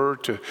it were,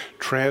 to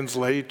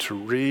translate, to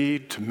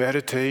read, to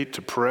meditate,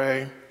 to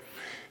pray,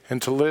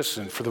 and to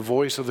listen for the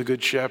voice of the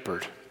Good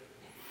Shepherd,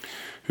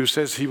 who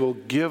says he will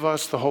give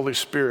us the Holy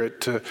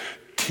Spirit to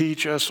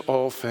teach us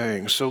all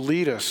things. So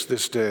lead us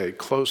this day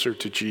closer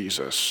to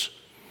Jesus.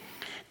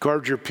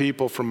 Guard your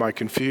people from my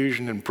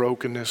confusion and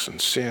brokenness and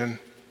sin.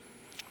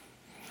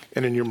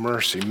 And in your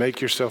mercy,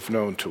 make yourself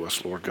known to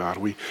us, Lord God.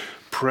 We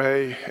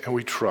pray and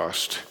we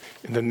trust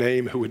in the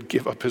name who would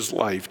give up his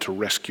life to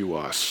rescue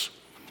us,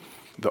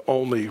 the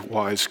only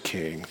wise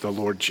King, the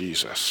Lord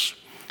Jesus.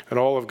 And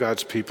all of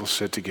God's people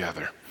said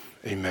together,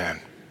 amen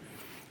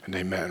and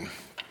amen.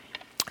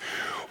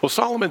 Well,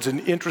 Solomon's an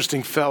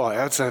interesting fellow.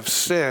 As I've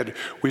said,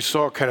 we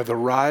saw kind of the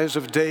rise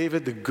of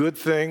David, the good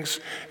things,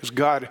 as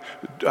God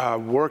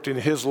worked in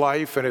his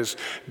life, and as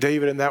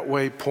David in that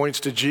way points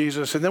to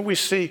Jesus. And then we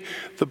see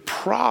the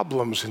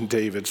problems in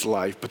David's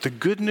life. But the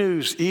good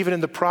news, even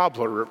in the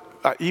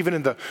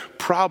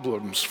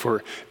problems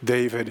for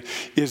David,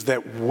 is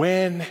that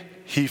when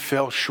he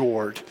fell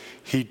short,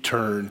 he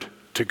turned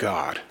to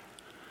God.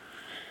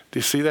 Do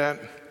you see that?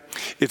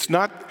 It's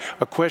not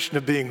a question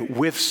of being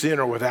with sin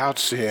or without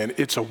sin.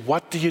 It's a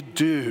what do you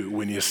do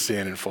when you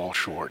sin and fall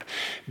short?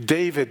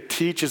 David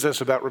teaches us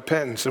about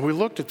repentance, and we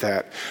looked at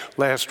that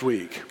last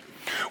week.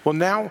 Well,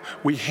 now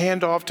we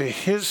hand off to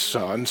his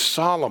son,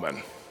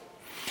 Solomon.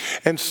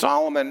 And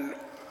Solomon,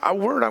 a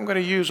word I'm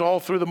going to use all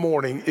through the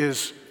morning,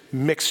 is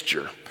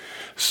mixture.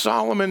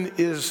 Solomon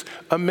is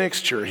a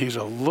mixture. He's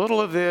a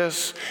little of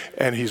this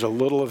and he's a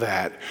little of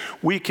that.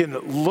 We can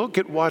look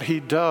at what he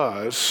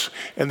does,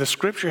 and the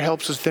scripture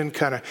helps us then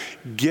kind of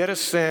get a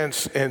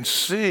sense and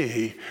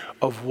see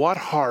of what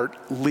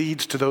heart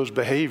leads to those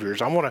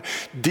behaviors. I want to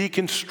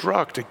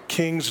deconstruct a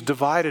king's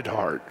divided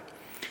heart.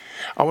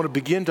 I want to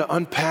begin to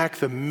unpack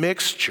the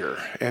mixture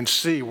and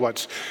see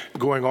what's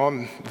going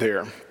on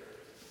there.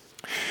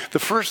 The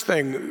first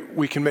thing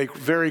we can make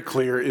very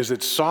clear is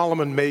that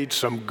Solomon made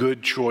some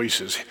good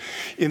choices.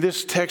 In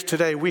this text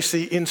today, we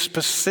see in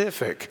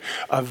specific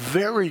a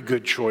very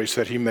good choice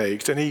that he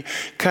makes, and he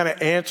kind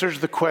of answers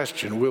the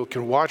question. We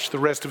can watch the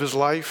rest of his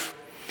life,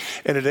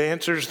 and it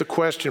answers the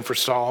question for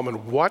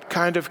Solomon, what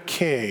kind of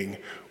king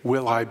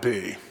will I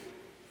be?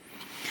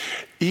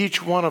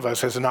 Each one of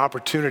us has an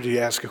opportunity to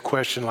ask a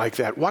question like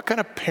that. What kind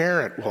of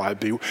parent will I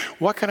be?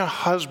 What kind of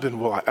husband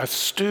will I be? A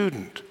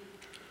student?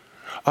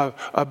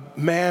 A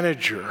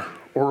manager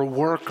or a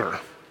worker,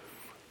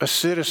 a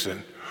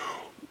citizen?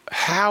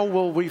 How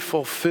will we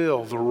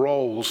fulfill the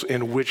roles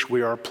in which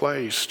we are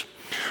placed?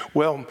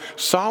 Well,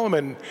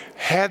 Solomon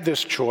had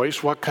this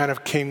choice, what kind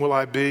of king will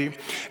I be?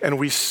 And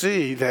we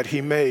see that he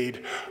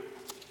made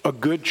a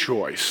good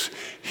choice.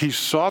 He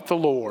sought the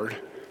Lord,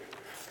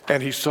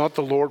 and he sought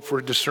the Lord for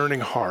a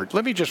discerning heart.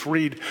 Let me just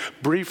read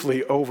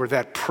briefly over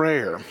that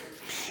prayer.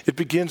 It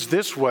begins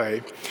this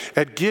way.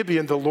 At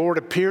Gibeon, the Lord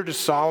appeared to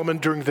Solomon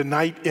during the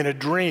night in a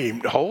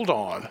dream. Hold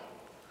on.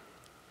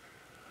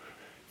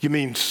 You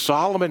mean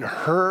Solomon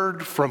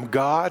heard from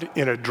God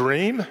in a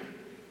dream?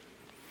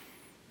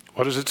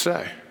 What does it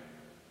say?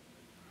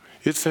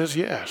 It says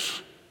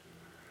yes.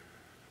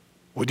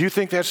 Well, do you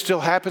think that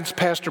still happens,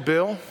 Pastor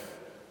Bill?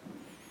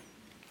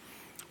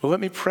 Well, let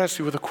me press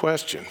you with a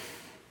question.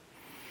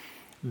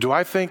 Do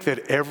I think that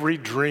every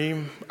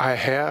dream I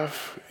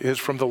have is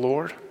from the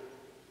Lord?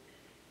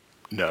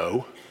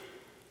 No.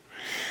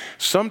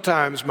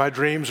 Sometimes my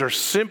dreams are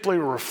simply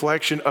a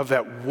reflection of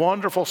that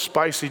wonderful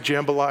spicy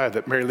jambalaya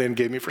that Mary Lynn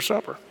gave me for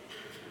supper.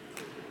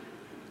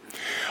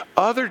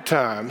 Other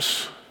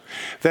times,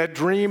 that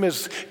dream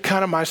is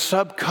kind of my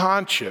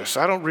subconscious.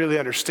 I don't really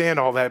understand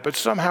all that, but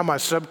somehow my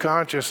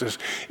subconscious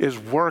is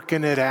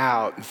working it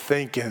out and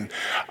thinking.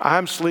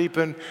 I'm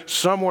sleeping,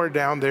 somewhere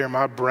down there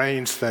my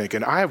brain's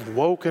thinking. I have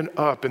woken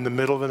up in the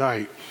middle of the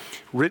night,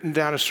 written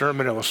down a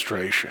sermon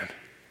illustration.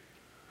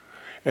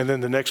 And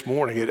then the next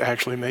morning, it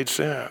actually made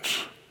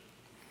sense.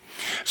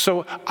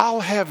 So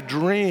I'll have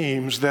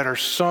dreams that are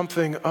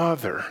something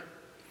other.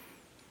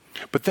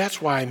 But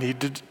that's why I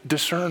need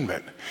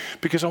discernment.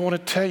 Because I want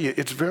to tell you,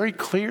 it's very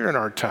clear in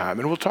our time,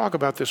 and we'll talk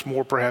about this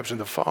more perhaps in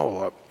the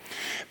follow-up,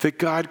 that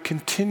God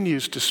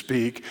continues to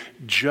speak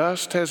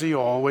just as he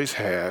always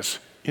has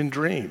in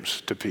dreams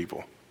to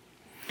people.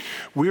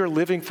 We are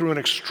living through an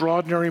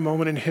extraordinary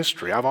moment in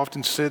history. I've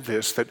often said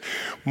this, that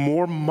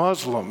more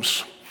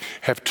Muslims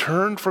have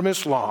turned from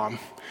Islam,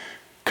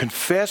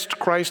 confessed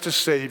Christ as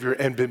Savior,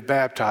 and been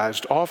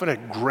baptized, often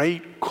at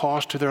great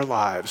cost to their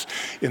lives,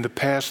 in the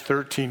past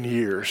 13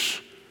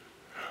 years.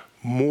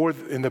 More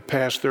in the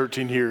past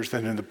 13 years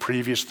than in the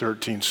previous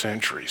 13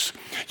 centuries.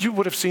 You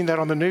would have seen that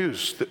on the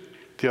news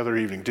the other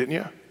evening, didn't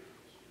you?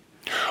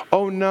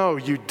 Oh no,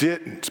 you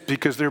didn't,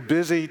 because they're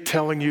busy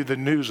telling you the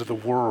news of the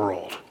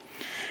world.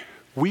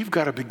 We've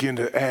got to begin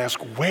to ask,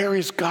 where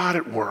is God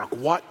at work?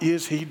 What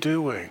is he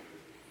doing?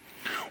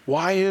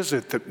 Why is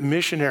it that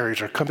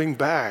missionaries are coming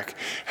back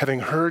having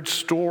heard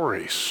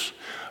stories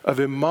of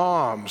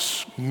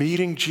imams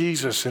meeting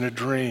Jesus in a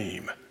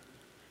dream?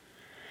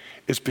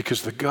 It's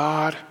because the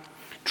God,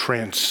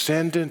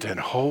 transcendent and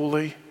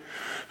holy,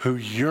 who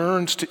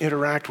yearns to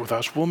interact with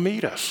us, will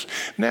meet us.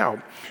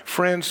 Now,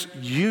 friends,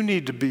 you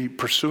need to be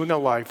pursuing a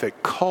life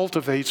that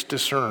cultivates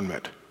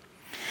discernment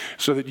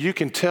so that you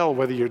can tell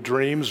whether your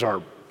dreams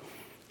are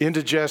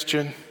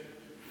indigestion,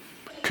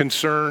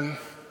 concern,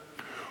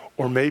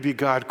 or maybe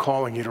God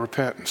calling you to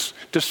repentance.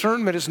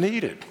 Discernment is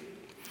needed.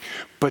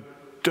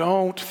 But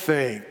don't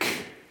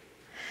think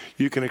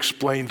you can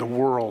explain the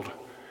world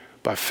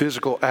by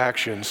physical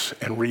actions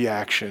and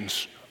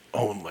reactions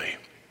only.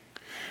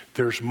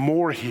 There's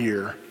more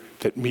here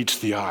that meets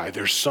the eye.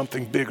 There's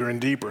something bigger and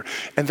deeper.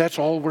 And that's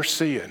all we're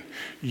seeing.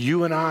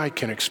 You and I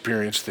can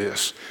experience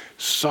this.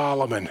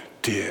 Solomon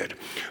did.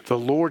 The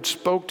Lord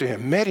spoke to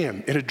him, met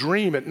him in a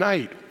dream at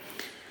night.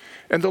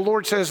 And the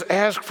Lord says,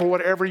 ask for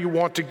whatever you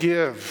want to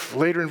give.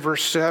 Later in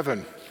verse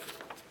 7,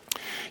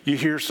 you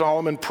hear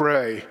Solomon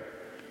pray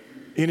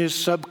in his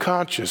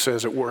subconscious,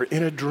 as it were,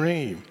 in a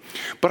dream.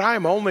 But I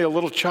am only a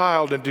little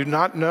child and do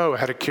not know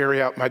how to carry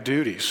out my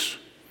duties.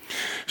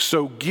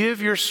 So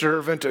give your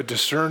servant a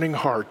discerning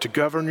heart to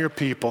govern your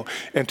people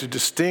and to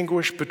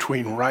distinguish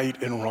between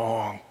right and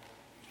wrong.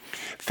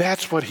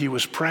 That's what he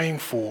was praying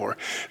for.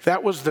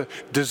 That was the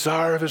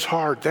desire of his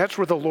heart. That's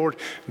where the Lord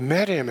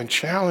met him and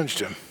challenged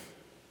him.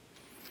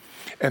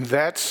 And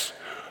that's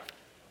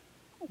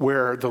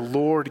where the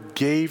Lord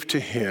gave to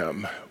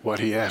him what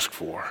he asked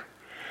for.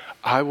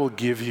 I will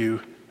give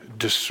you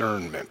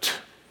discernment.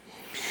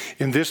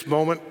 In this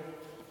moment,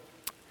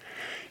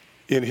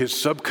 in his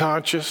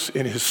subconscious,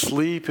 in his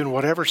sleep, in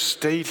whatever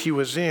state he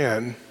was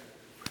in,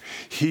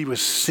 he was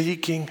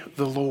seeking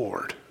the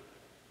Lord.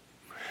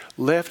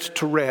 Left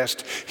to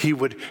rest, he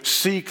would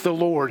seek the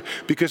Lord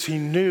because he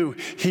knew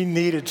he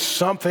needed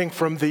something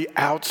from the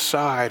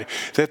outside,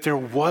 that there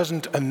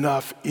wasn't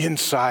enough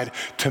inside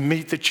to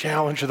meet the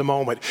challenge of the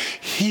moment.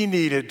 He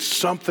needed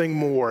something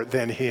more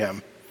than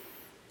him.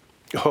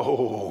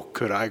 Oh,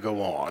 could I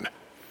go on?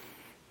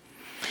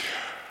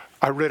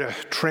 I read a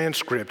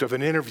transcript of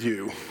an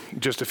interview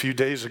just a few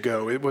days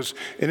ago. It was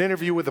an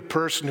interview with a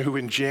person who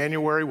in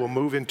January will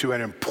move into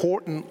an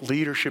important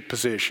leadership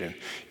position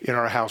in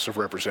our House of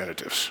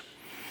Representatives.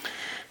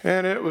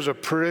 And it was a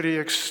pretty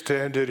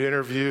extended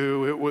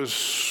interview.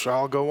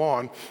 I'll go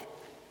on,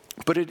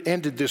 but it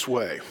ended this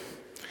way.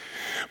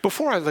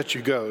 Before I let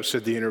you go,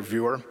 said the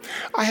interviewer,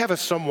 I have a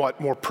somewhat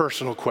more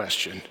personal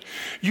question.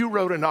 You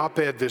wrote an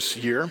op-ed this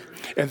year,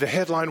 and the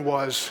headline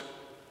was,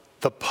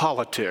 "The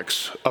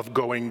Politics of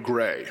Going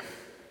Gray."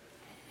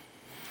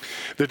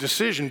 The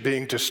decision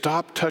being to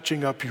stop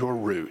touching up your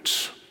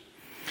roots.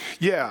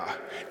 Yeah,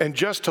 and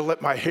just to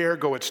let my hair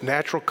go its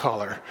natural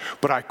color,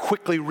 but I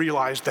quickly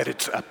realized that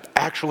it's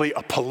actually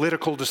a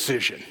political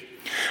decision.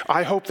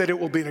 I hope that it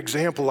will be an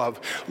example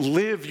of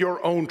live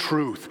your own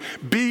truth,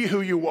 be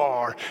who you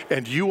are,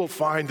 and you will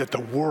find that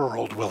the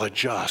world will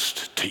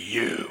adjust to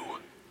you.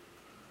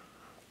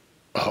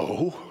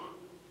 Oh?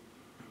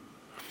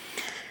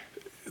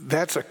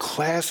 That's a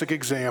classic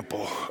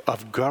example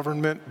of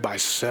government by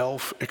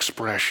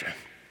self-expression.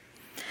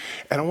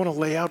 And I want to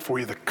lay out for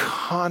you the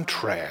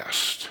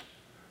contrast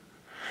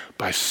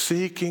by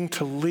seeking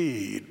to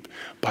lead,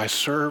 by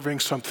serving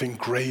something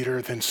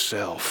greater than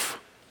self.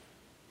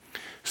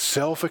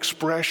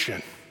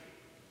 Self-expression,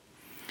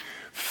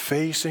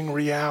 facing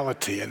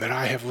reality and that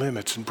I have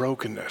limits and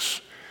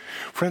brokenness.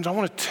 Friends, I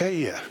want to tell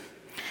you,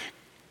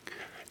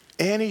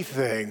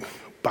 anything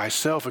by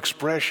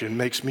self-expression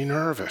makes me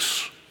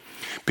nervous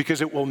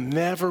because it will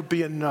never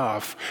be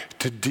enough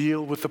to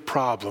deal with the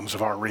problems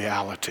of our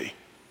reality.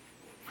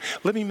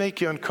 Let me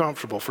make you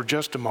uncomfortable for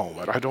just a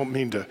moment. I don't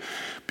mean to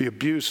be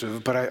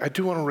abusive, but I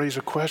do want to raise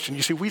a question.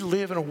 You see, we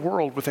live in a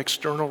world with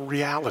external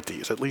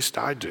realities, at least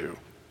I do.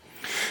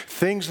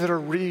 Things that are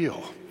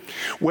real,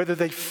 whether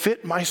they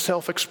fit my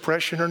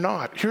self-expression or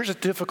not. Here's a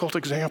difficult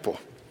example.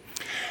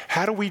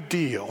 How do we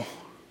deal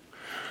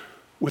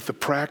with the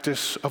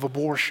practice of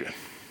abortion?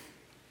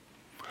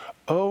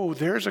 Oh,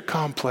 there's a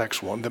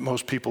complex one that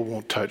most people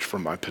won't touch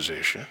from my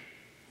position.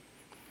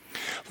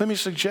 Let me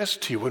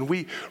suggest to you, when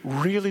we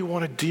really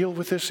want to deal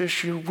with this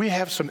issue, we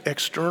have some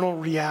external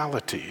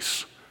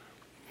realities.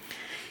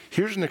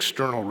 Here's an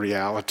external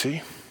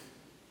reality.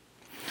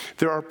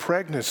 There are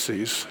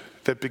pregnancies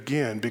that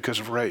begin because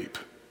of rape.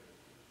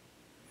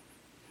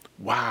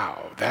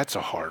 Wow, that's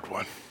a hard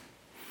one.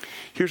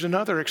 Here's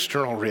another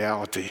external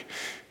reality.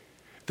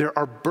 There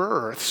are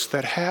births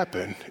that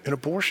happen in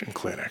abortion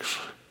clinics.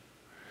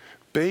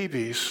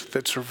 Babies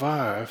that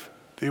survive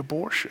the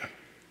abortion.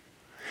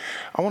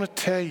 I want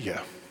to tell you,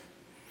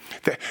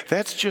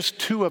 that's just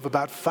two of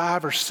about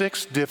 5 or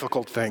 6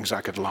 difficult things I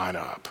could line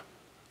up.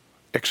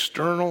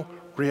 External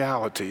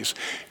realities,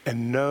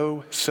 and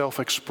no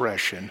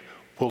self-expression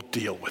will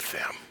deal with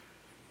them.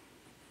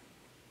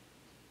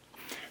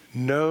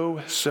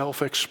 No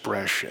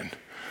self-expression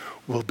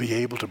will be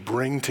able to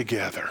bring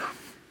together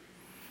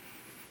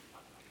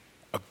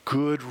a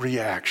good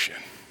reaction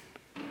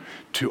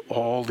to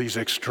all these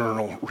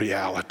external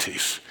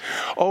realities.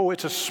 Oh,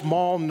 it's a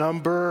small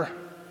number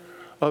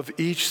of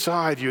each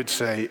side, you'd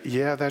say,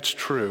 yeah, that's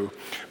true,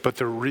 but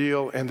they're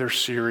real and they're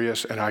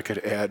serious, and I could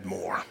add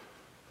more.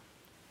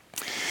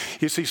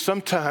 You see,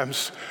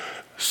 sometimes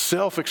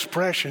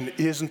self-expression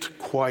isn't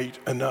quite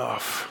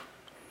enough.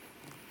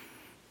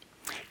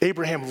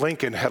 Abraham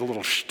Lincoln had a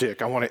little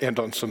shtick. I want to end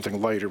on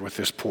something later with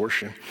this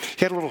portion.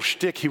 He had a little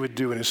shtick he would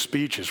do in his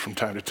speeches from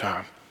time to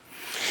time.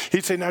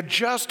 He'd say, now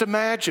just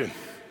imagine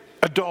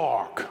a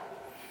dog.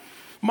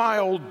 My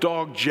old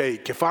dog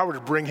Jake, if I were to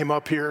bring him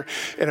up here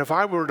and if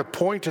I were to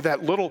point to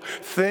that little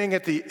thing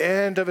at the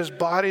end of his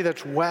body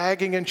that's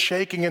wagging and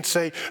shaking and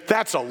say,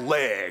 that's a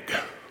leg.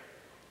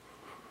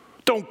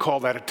 Don't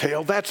call that a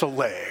tail, that's a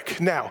leg.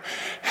 Now,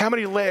 how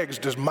many legs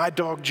does my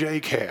dog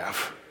Jake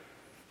have?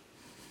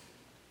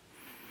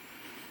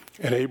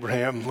 And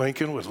Abraham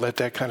Lincoln would let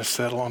that kind of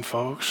settle on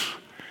folks.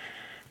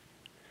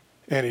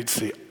 And he'd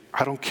say,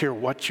 I don't care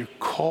what you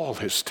call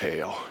his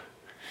tail,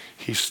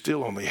 he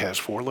still only has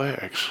 4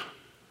 legs.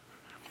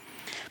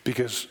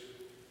 Because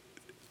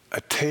a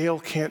tail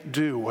can't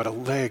do what a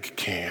leg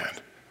can.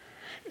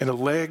 And a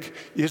leg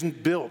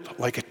isn't built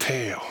like a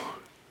tail.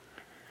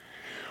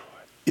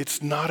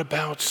 It's not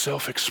about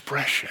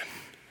self-expression.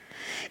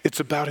 It's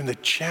about in the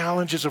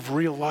challenges of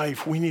real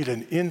life, we need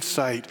an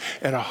insight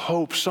and a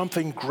hope,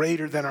 something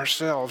greater than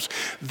ourselves.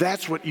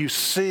 That's what you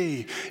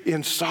see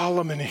in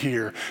Solomon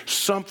here,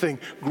 something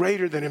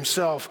greater than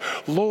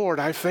himself. Lord,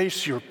 I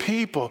face your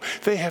people.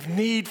 They have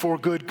need for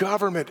good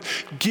government.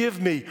 Give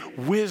me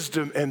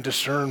wisdom and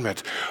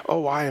discernment.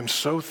 Oh, I am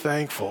so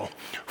thankful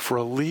for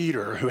a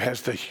leader who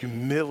has the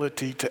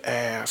humility to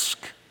ask.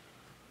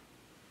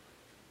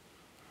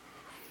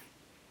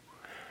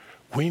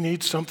 We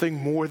need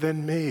something more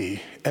than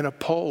me and a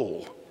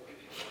poll.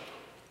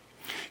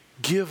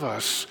 Give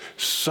us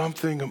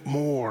something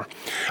more.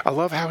 I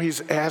love how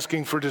he's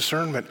asking for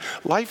discernment.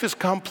 Life is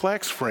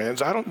complex,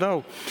 friends. I don't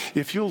know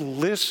if you'll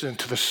listen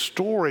to the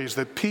stories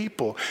that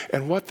people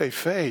and what they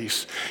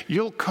face,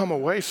 you'll come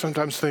away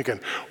sometimes thinking,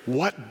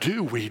 what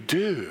do we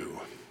do?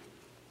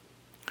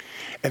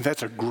 And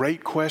that's a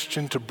great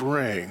question to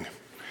bring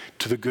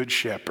to the Good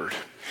Shepherd.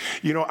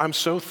 You know, I'm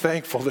so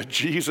thankful that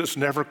Jesus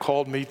never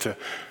called me to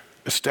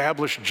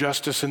establish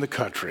justice in the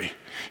country.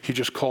 He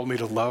just called me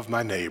to love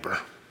my neighbor.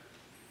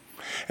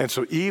 And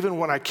so even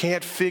when I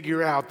can't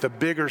figure out the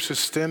bigger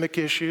systemic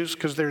issues,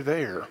 because they're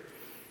there,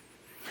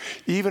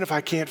 even if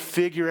I can't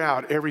figure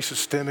out every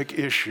systemic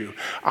issue,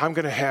 I'm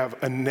going to have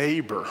a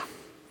neighbor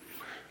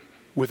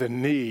with a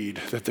need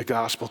that the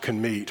gospel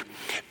can meet.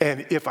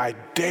 And if I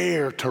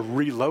dare to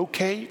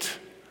relocate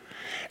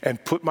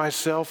and put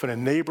myself in a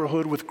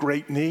neighborhood with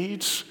great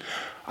needs,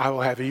 I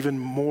will have even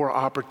more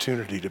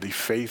opportunity to be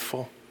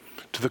faithful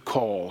to the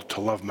call to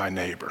love my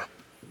neighbor.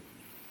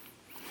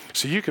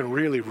 So you can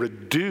really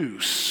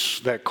reduce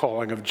that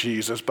calling of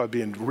Jesus by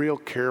being real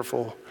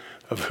careful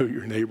of who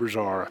your neighbors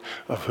are,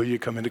 of who you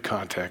come into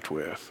contact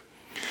with.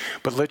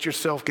 But let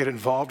yourself get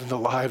involved in the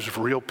lives of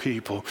real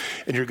people,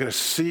 and you're going to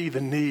see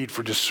the need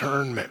for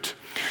discernment.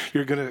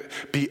 You're going to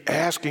be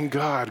asking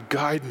God,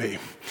 guide me.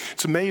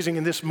 It's amazing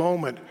in this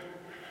moment,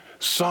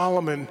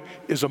 Solomon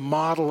is a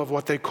model of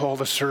what they call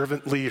the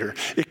servant leader.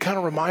 It kind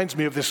of reminds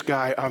me of this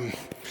guy.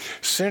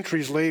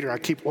 Centuries later,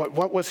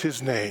 what was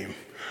his name?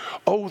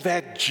 Oh,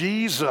 that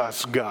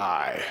Jesus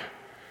guy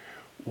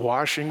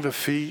washing the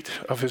feet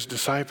of his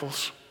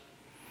disciples.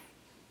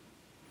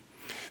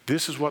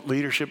 This is what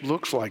leadership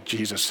looks like,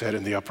 Jesus said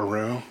in the upper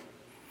room.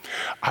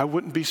 I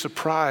wouldn't be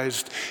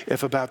surprised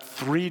if about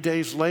 3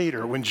 days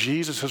later, when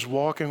Jesus is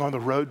walking on the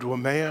road to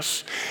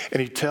Emmaus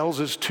and he tells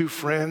his 2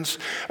 friends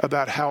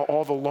about how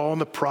all the law and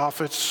the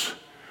prophets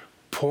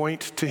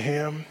point to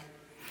him,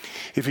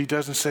 if he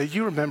doesn't say,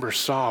 you remember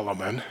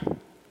Solomon,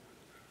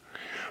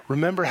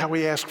 remember how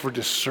he asked for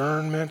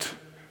discernment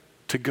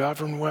to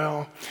govern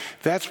well?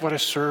 That's what a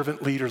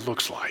servant leader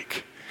looks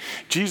like.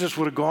 Jesus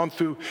would have gone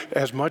through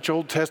as much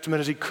Old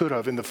Testament as he could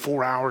have in the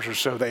 4 hours or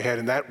so they had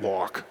in that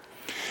walk,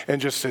 and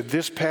just said,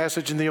 this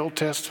passage in the Old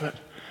Testament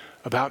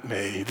about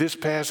me, this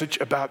passage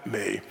about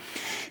me.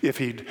 If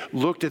he'd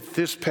looked at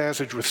this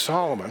passage with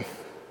Solomon,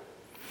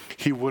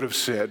 he would have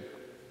said,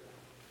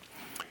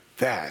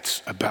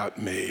 that's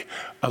about me.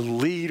 A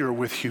leader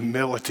with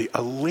humility,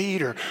 a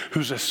leader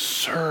who's a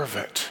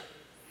servant.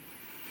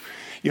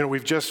 You know,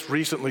 we've just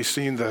recently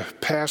seen the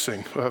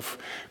passing of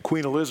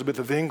Queen Elizabeth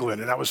of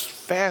England, and I was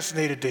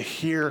fascinated to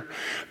hear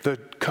the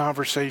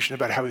conversation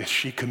about how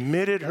she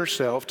committed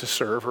herself to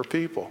serve her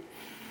people.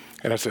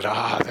 And I said,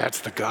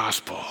 that's the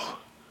gospel.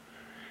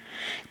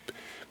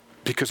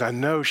 Because I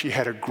know she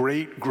had a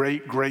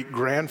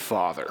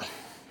great-great-great-grandfather.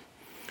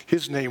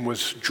 His name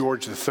was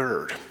George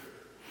III.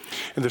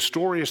 And the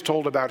story is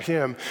told about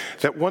him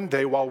that one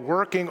day while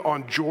working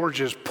on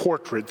George's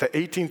portrait, the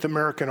 18th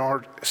American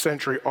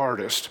century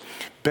artist,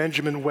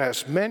 Benjamin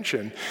West,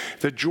 mentioned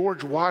that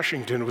George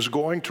Washington was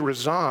going to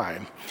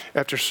resign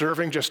after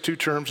serving just 2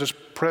 terms as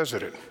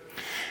president.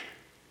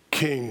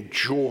 King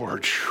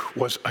George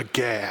was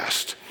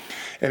aghast.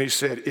 And he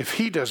said, if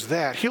he does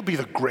that, he'll be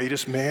the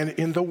greatest man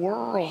in the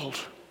world.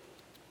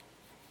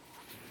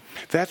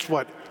 That's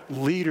what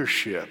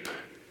leadership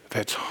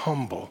that's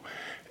humble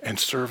and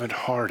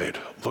servant-hearted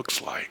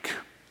looks like.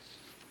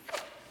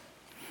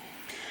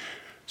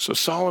 So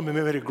Solomon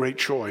made a great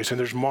choice, and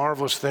there's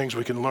marvelous things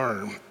we can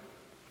learn.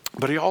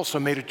 But he also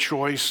made a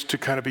choice to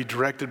kind of be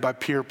directed by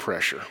peer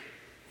pressure.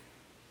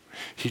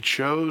 He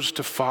chose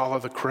to follow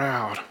the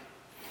crowd.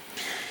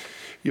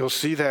 You'll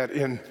see that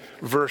in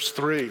verse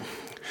 3.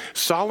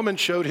 Solomon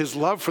showed his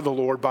love for the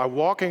Lord by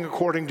walking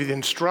according to the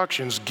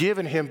instructions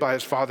given him by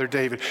his father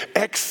David,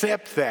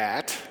 except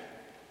that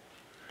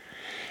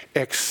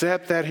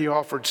he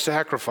offered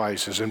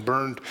sacrifices and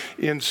burned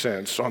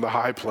incense on the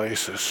high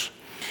places.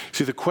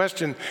 See, the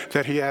question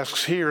that he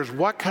asks here is,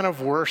 what kind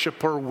of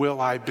worshiper will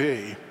I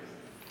be?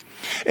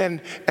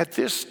 And at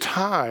this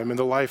time in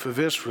the life of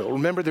Israel,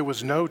 remember, there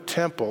was no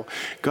temple.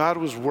 God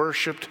was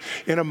worshiped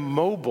in a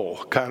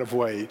mobile kind of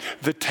way.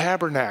 The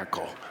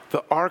tabernacle,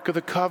 the Ark of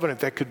the Covenant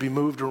that could be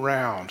moved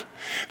around,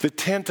 the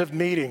tent of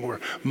meeting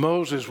where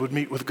Moses would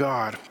meet with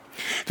God.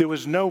 There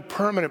was no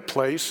permanent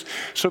place,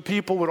 so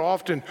people would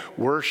often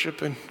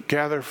worship and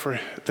gather for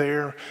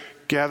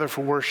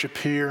worship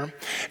here.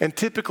 And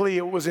typically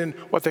it was in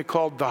what they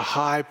called the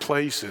high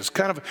places.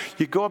 Kind of,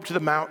 you go up to the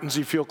mountains,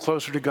 you feel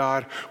closer to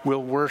God,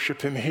 we'll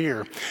worship him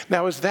here.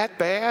 Now, is that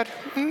bad?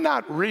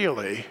 Not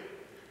really,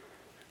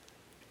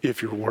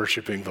 if you're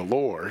worshiping the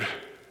Lord.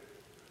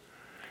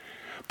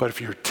 But if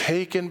you're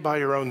taken by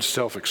your own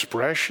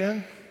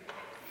self-expression,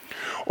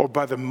 or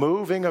by the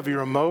moving of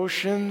your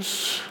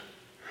emotions,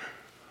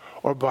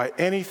 or by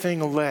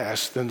anything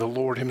less than the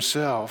Lord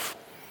himself,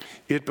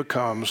 it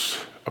becomes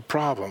a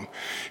problem.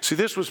 See,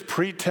 this was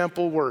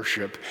pre-temple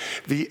worship.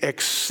 The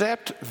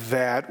except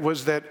that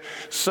was that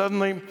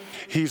suddenly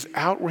he's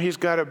out where he's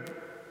got to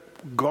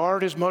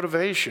guard his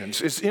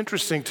motivations. It's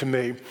interesting to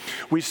me.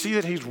 We see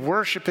that he's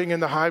worshiping in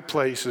the high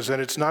places,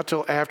 and it's not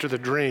till after the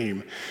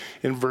dream.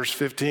 In verse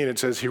 15, it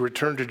says, he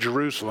returned to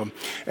Jerusalem,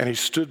 and he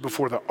stood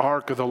before the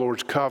ark of the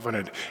Lord's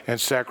covenant and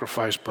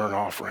sacrificed burnt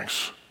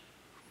offerings.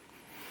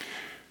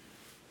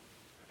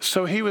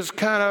 So he was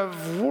kind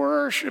of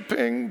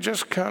worshiping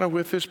just kind of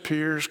with his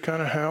peers, kind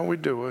of how we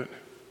do it.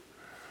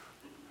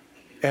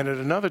 And at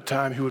another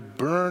time, he would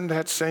burn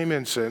that same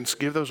incense,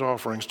 give those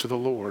offerings to the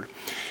Lord.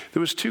 There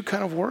was two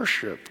kind of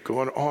worship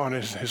going on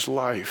in his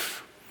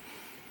life.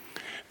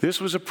 This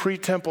was a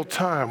pre-temple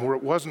time where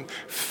it wasn't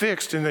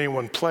fixed in any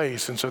one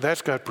place, and so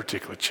that's got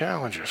particular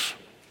challenges.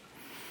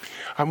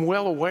 I'm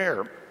well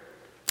aware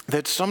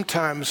that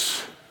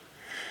sometimes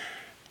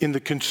in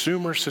the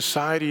consumer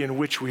society in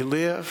which we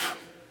live,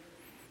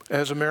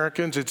 as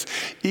Americans, it's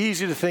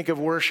easy to think of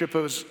worship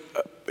as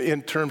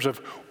in terms of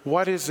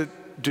what does it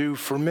do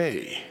for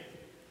me?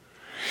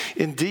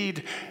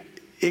 Indeed,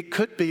 it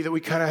could be that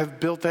we kind of have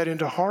built that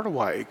into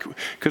Harderwyk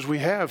because we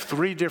have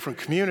 3 different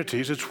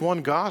communities. It's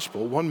one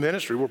gospel, one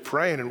ministry. We're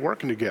praying and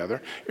working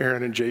together,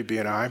 Aaron and JB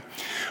and I.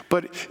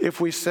 But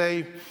if we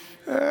say,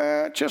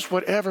 just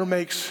whatever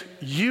makes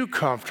you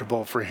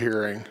comfortable for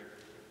hearing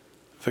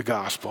the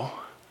gospel,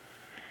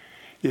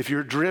 if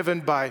you're driven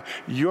by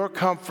your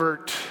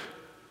comfort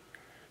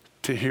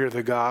to hear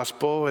the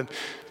gospel, and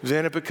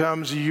then it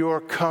becomes your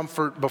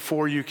comfort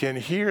before you can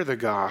hear the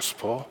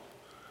gospel.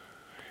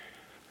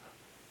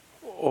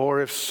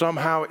 Or if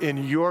somehow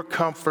in your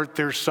comfort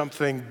there's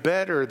something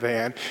better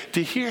than, do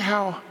you hear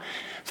how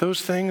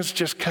those things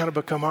just kind of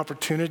become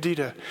opportunity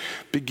to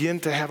begin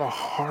to have a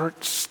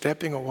heart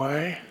stepping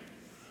away?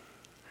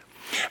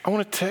 I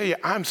want to tell you,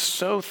 I'm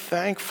so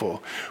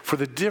thankful for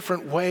the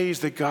different ways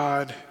that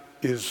God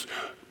is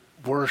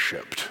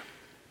worshiped.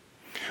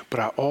 But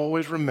I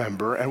always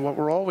remember, and what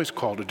we're always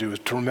called to do is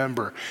to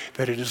remember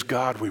that it is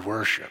God we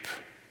worship.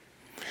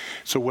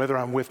 So whether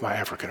I'm with my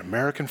African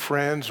American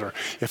friends or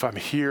if I'm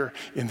here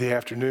in the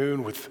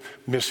afternoon with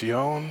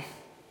Mission,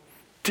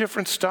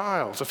 different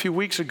styles. A few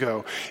weeks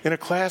ago, in a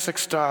classic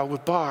style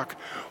with Bach,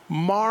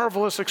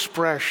 marvelous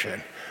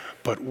expression,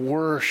 but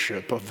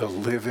worship of the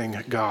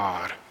living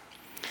God.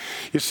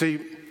 You see,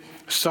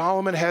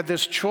 Solomon had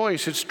this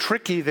choice. It's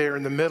tricky there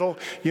in the middle.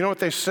 You know what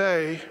they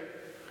say?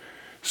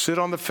 Sit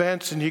on the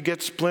fence and you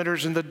get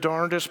splinters in the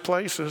darndest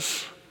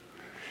places.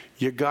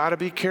 You got to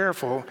be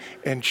careful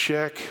and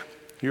check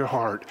your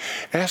heart.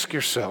 Ask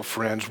yourself,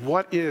 friends,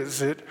 what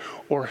is it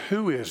or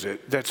who is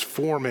it that's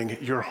forming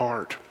your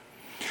heart?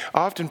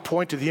 I often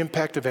point to the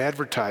impact of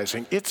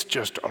advertising. It's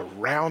just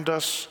around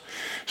us.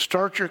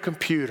 Start your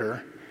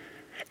computer,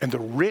 and the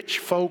rich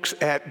folks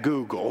at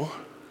Google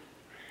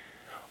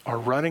are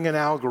running an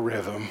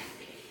algorithm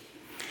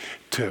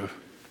to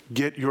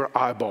get your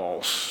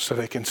eyeballs so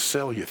they can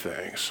sell you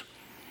things.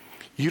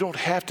 You don't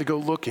have to go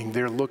looking.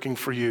 They're looking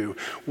for you.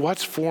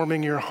 What's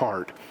forming your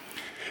heart?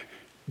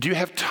 Do you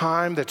have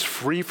time that's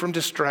free from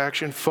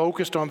distraction,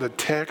 focused on the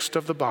text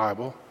of the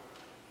Bible,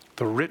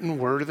 the written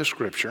word of the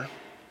Scripture?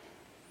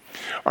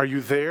 Are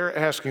you there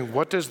asking,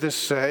 what does this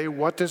say?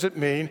 What does it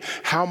mean?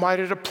 How might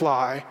it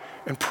apply?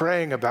 And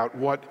praying about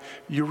what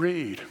you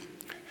read.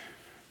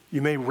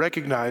 You may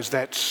recognize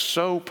that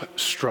SOAP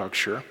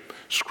structure: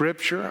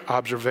 Scripture,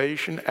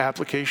 observation,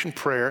 application,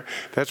 prayer.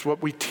 That's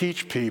what we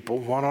teach people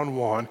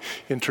one-on-one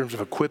in terms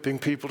of equipping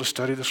people to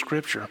study the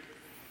Scripture.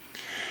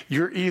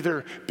 You're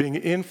either being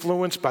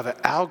influenced by the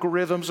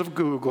algorithms of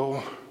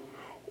Google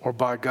or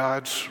by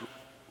God's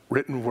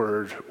written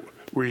word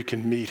where you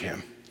can meet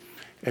him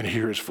and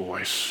hear his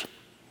voice.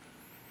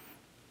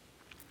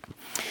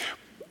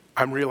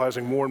 I'm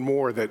realizing more and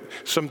more that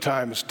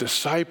sometimes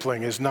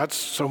discipling is not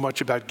so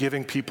much about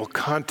giving people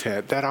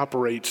content. That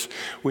operates,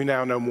 we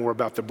now know more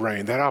about the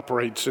brain, that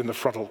operates in the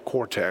frontal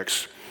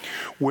cortex.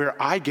 Where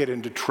I get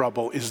into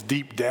trouble is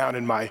deep down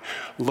in my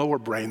lower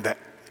brain, the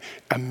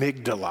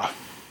amygdala.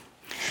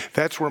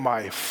 That's where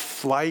my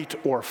flight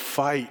or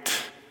fight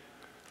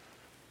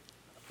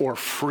or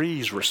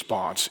freeze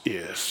response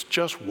is,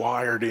 just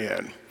wired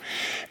in.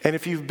 And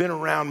if you've been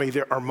around me,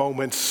 there are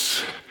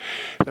moments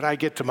that I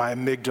get to my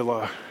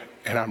amygdala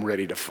and I'm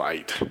ready to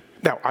fight.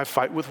 Now, I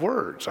fight with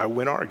words. I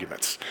win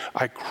arguments.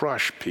 I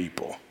crush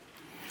people.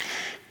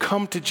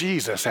 Come to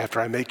Jesus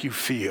after I make you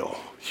feel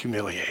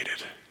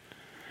humiliated.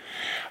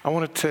 I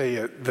want to tell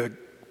you, the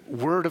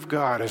Word of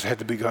God has had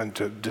to begun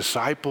to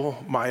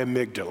disciple my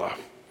amygdala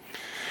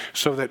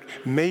so that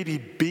maybe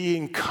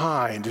being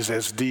kind is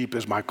as deep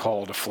as my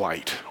call to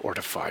flight or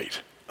to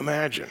fight.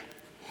 Imagine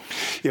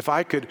if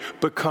I could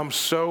become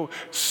so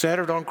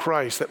centered on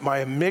Christ that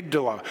my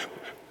amygdala,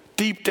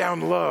 deep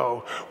down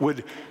low,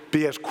 would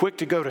be as quick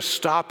to go to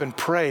stop and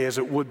pray as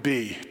it would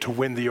be to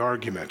win the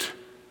argument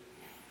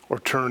or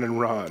turn and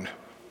run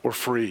or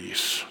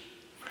freeze.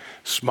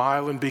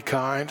 Smile and be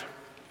kind.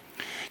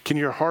 Can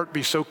your heart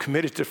be so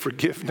committed to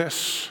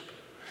forgiveness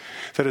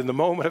that in the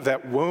moment of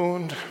that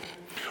wound,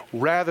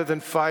 rather than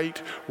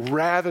fight,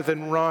 rather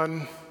than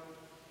run,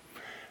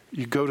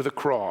 you go to the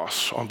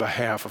cross on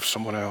behalf of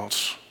someone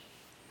else?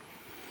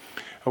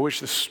 I wish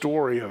the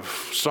story of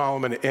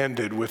Solomon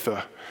ended with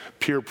a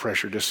peer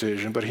pressure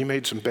decision, but he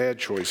made some bad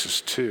choices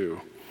too.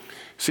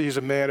 See, he's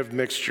a man of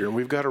mixture, and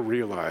we've got to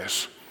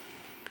realize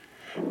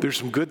there's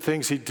some good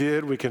things he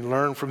did, we can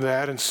learn from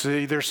that and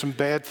see. There's some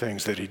bad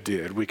things that he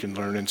did, we can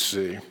learn and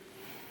see.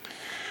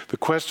 The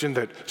question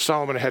that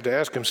Solomon had to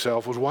ask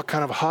himself was, what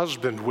kind of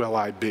husband will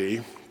I be?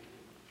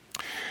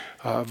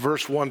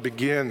 Verse 1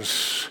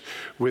 begins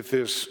with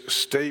this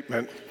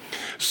statement: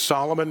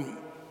 Solomon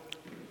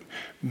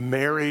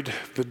married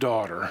the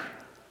daughter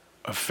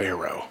of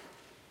Pharaoh.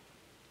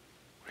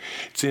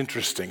 It's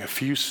interesting. A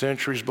few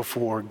centuries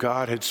before,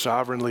 God had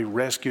sovereignly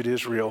rescued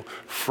Israel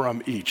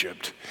from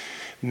Egypt.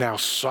 Now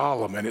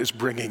Solomon is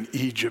bringing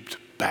Egypt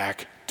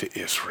back to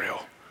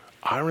Israel.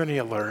 Irony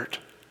alert.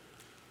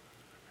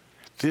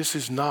 This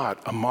is not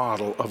a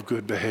model of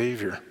good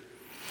behavior.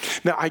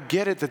 Now, I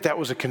get it that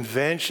was a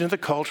convention of the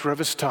culture of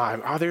his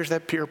time. Oh, there's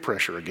that peer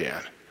pressure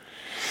again.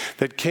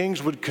 That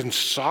kings would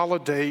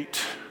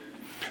consolidate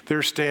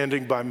their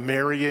standing by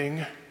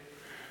marrying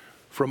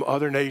from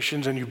other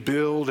nations, and you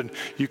build, and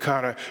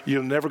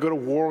you'll never go to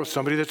war with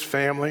somebody that's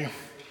family.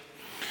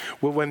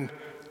 Well, when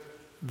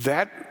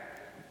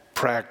that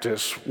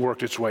practice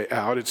worked its way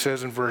out, it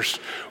says in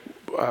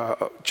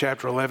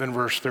chapter 11,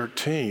 verse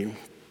 13,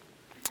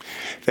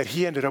 that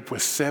he ended up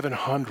with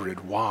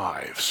 700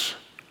 wives.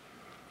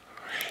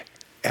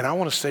 And I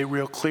want to say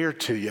real clear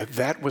to you,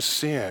 that was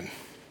sin.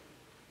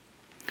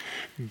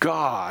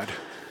 God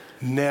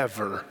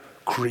never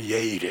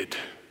created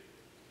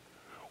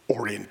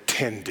or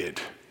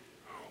intended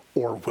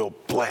or will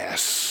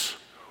bless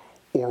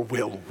or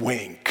will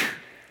wink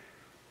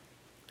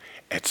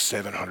at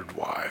 700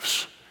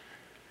 wives.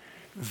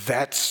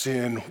 That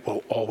sin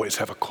will always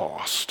have a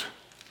cost.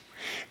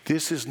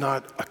 This is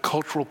not a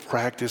cultural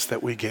practice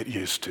that we get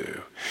used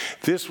to.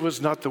 This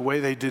was not the way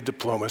they did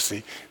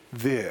diplomacy.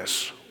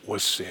 This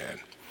was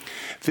sin.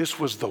 This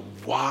was the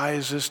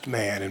wisest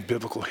man in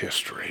biblical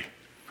history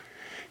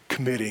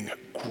committing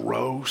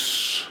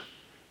gross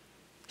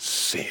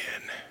sin.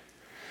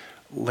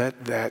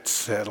 Let that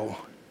settle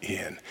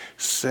in.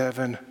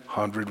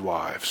 700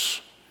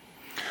 wives.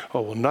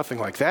 Oh, well, nothing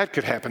like that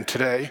could happen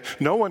today.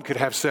 No one could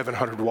have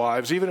 700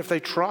 wives, even if they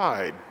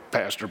tried,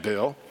 Pastor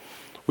Bill.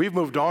 We've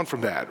moved on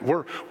from that.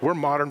 We're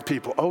modern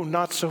people. Oh,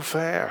 not so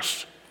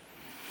fast.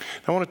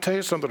 I want to tell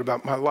you something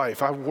about my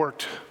life. I've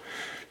worked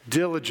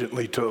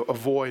diligently to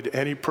avoid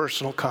any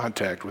personal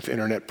contact with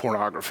internet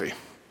pornography.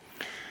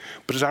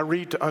 But as I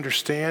read to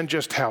understand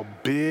just how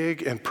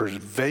big and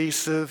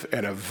pervasive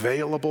and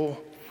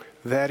available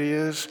that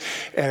is,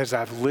 and as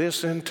I've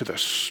listened to the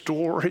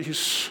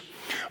stories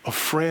of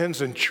friends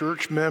and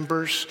church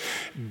members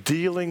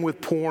dealing with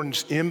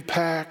porn's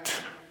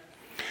impact,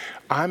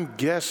 I'm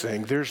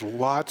guessing there's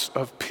lots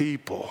of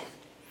people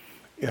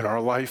in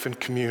our life and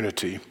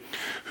community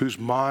whose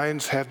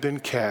minds have been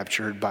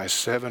captured by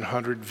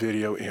 700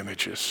 video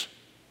images.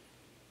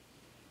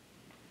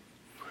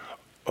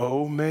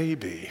 Oh,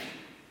 maybe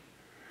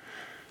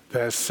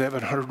there's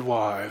 700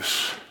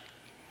 wives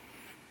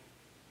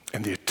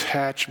and the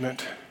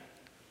attachment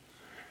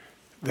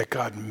that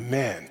God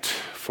meant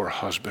for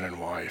husband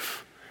and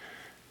wife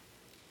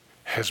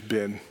has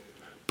been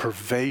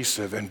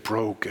pervasive and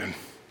broken.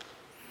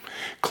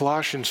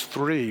 Colossians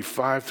 3,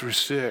 5 through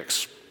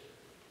 6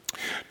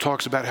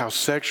 talks about how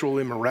sexual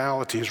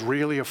immorality is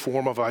really a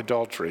form of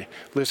idolatry.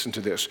 Listen to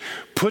this.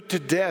 Put to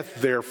death,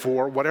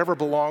 therefore, whatever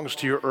belongs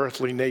to your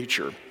earthly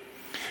nature.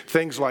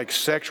 Things like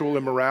sexual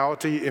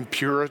immorality,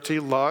 impurity,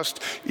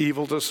 lust,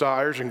 evil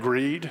desires, and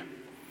greed.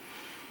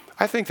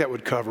 I think that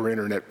would cover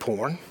internet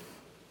porn.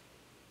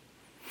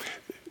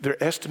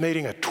 They're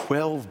estimating a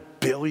 $12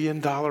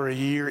 billion a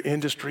year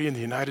industry in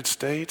the United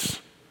States.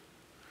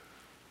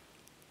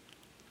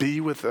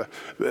 Billion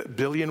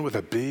with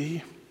a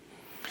B.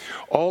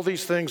 All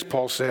these things,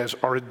 Paul says,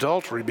 are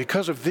adultery.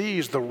 Because of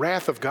these, the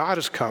wrath of God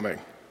is coming.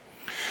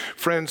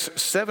 Friends,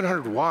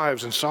 700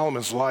 wives in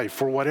Solomon's life,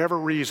 for whatever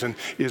reason,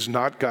 is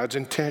not God's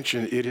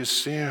intention. It is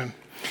sin.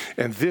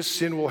 And this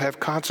sin will have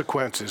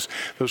consequences.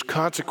 Those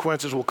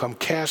consequences will come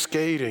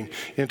cascading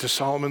into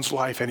Solomon's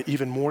life. And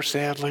even more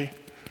sadly,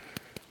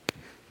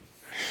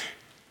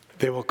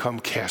 they will come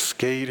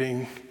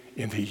cascading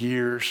in the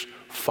years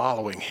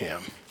following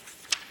him.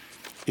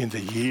 In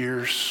the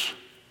years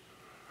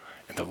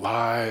and the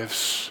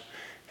lives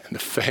and the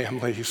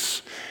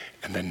families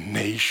and the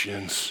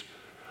nations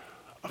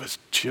of his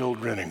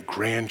children and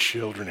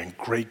grandchildren and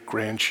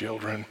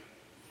great-grandchildren.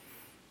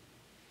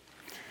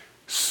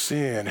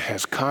 Sin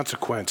has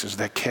consequences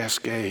that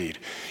cascade,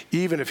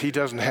 even if he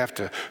doesn't have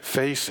to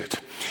face it.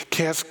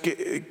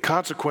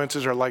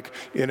 Consequences are like,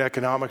 in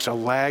economics, a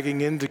lagging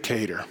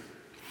indicator.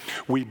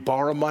 We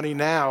borrow money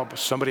now, but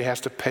somebody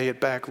has to pay it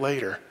back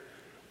later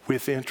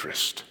with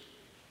interest.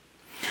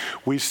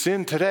 We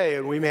sin today,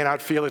 and we may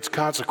not feel its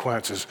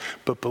consequences,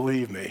 but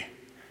believe me,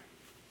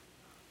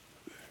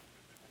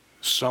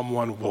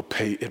 someone will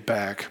pay it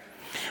back.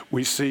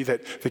 We see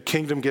that the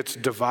kingdom gets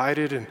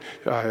divided in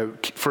 1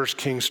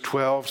 Kings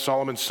 12.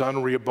 Solomon's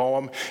son,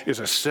 Rehoboam, is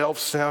a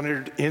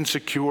self-centered,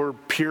 insecure,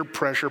 peer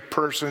pressure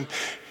person.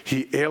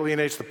 He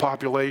alienates the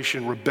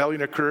population.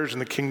 Rebellion occurs,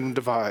 and the kingdom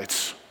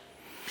divides.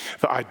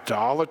 The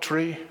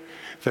idolatry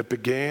that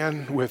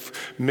began with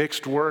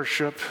mixed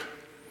worship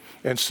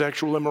and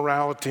sexual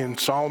immorality in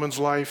Solomon's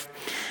life,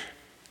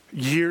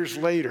 years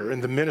later in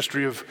the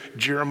ministry of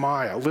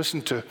Jeremiah,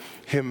 listen to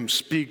him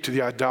speak to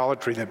the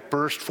idolatry that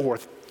burst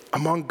forth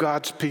among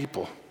God's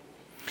people.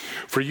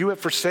 For you have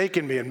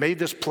forsaken me and made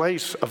this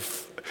place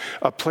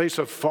a place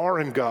of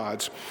foreign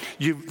gods.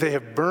 They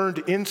have burned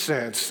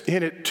incense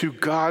in it to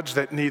gods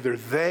that neither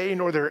they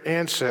nor their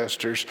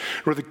ancestors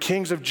nor the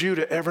kings of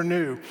Judah ever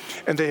knew.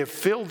 And they have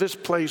filled this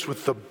place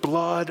with the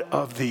blood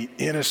of the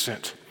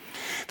innocent.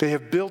 They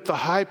have built the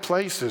high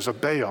places of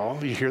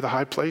Baal. You hear the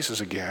high places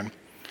again.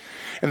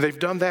 And they've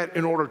done that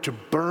in order to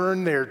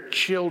burn their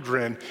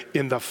children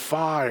in the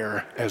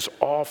fire as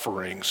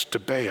offerings to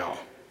Baal.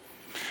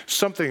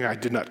 Something I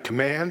did not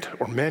command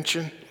or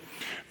mention,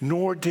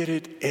 nor did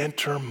it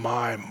enter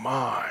my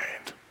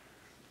mind.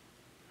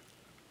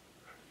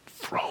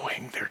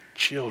 Throwing their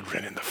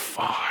children in the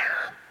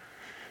fire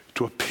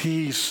to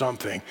appease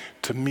something,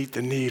 to meet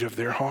the need of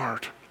their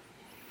heart.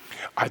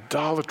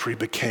 Idolatry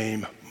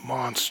became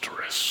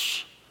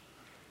monstrous.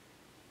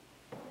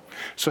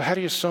 So how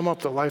do you sum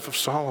up the life of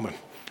Solomon?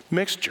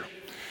 Mixture.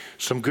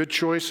 Some good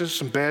choices,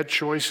 some bad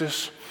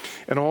choices.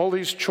 And all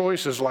these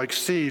choices, like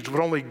seeds,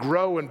 would only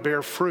grow and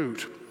bear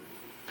fruit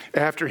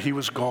after he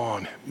was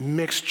gone.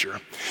 Mixture.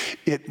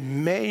 It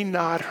may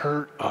not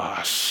hurt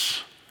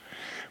us,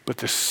 but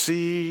the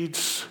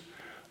seeds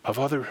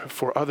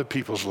for other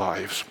people's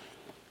lives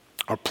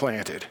are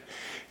planted,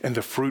 and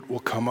the fruit will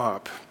come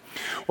up.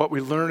 What we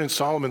learn in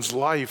Solomon's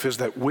life is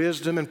that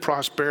wisdom and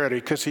prosperity,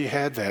 because he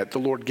had that, the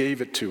Lord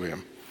gave it to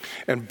him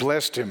and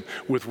blessed him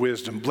with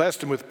wisdom,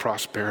 blessed him with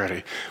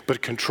prosperity.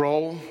 But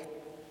control,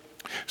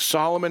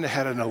 Solomon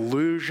had an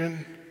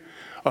illusion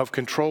of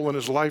control in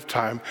his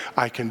lifetime.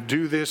 I can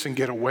do this and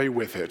get away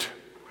with it.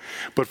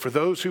 But for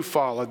those who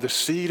followed, the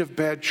seed of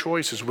bad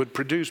choices would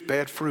produce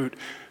bad fruit.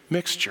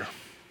 Mixture.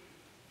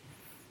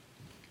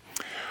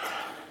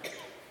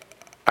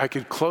 I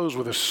could close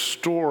with a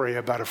story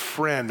about a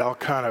friend. I'll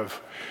kind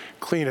of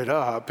clean it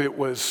up. It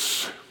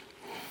was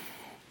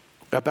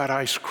about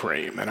ice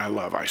cream, and I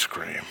love ice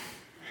cream.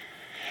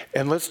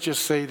 And let's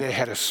just say they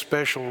had a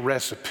special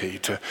recipe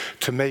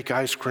to make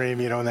ice cream,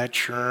 in that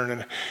churn,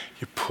 and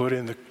you put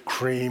in the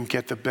cream,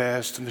 get the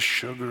best, and the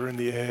sugar and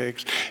the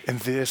eggs, and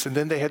this, and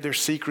then they had their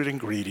secret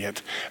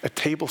ingredient, a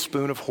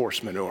tablespoon of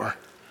horse manure.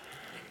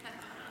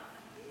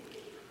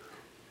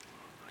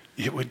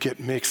 It would get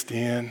mixed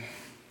in.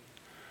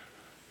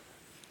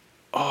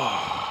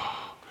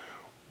 Oh,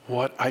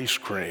 what ice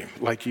cream,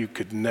 like you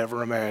could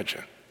never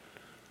imagine.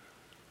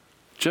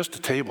 Just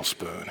a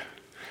tablespoon.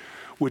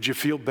 Would you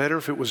feel better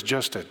if it was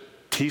just a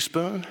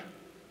teaspoon?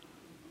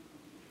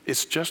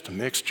 It's just a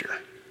mixture.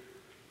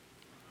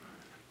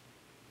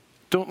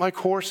 Don't like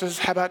horses?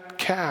 How about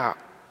cow?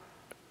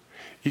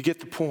 You get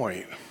the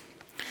point.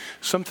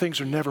 Some things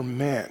are never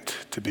meant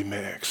to be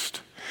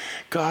mixed.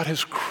 God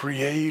has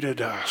created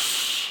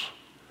us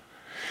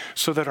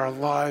so that our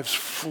lives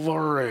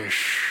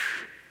flourish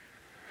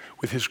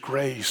with his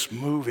grace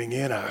moving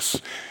in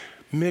us.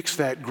 Mix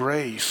that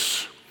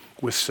grace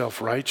with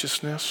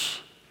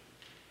self-righteousness,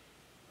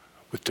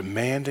 with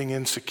demanding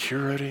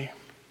insecurity,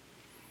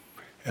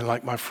 and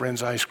like my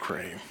friend's ice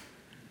cream,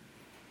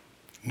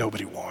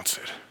 nobody wants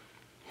it.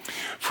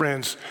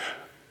 Friends,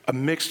 a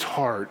mixed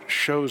heart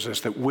shows us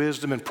that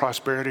wisdom and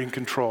prosperity and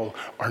control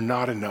are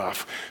not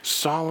enough.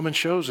 Solomon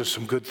shows us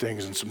some good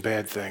things and some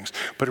bad things,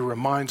 but it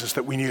reminds us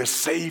that we need a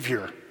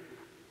Savior,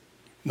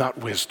 not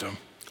wisdom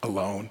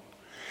alone.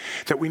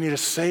 That we need a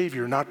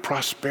Savior, not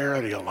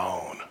prosperity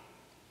alone.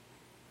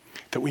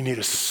 That we need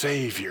a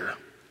Savior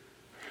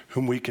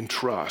whom we can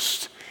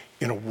trust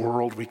in a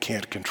world we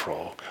can't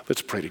control.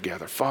 Let's pray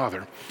together.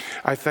 Father,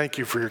 I thank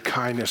you for your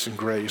kindness and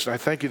grace. I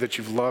thank you that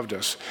you've loved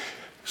us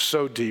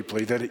so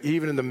deeply that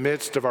even in the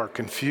midst of our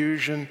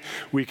confusion,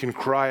 we can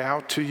cry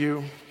out to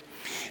you.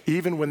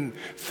 Even when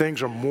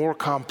things are more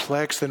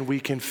complex than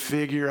we can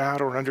figure out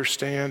or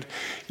understand,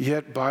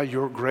 yet by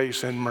your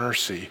grace and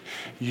mercy,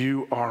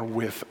 you are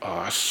with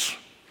us.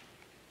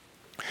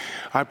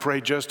 I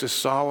pray just as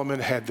Solomon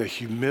had the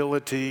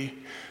humility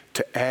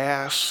to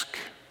ask,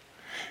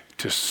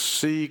 to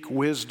seek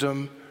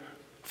wisdom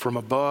from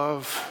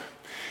above,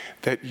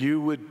 that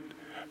you would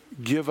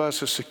give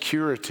us a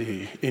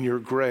security in your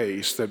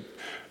grace that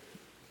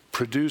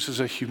produces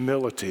a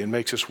humility and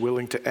makes us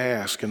willing to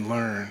ask and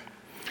learn.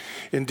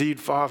 Indeed,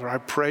 Father, I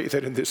pray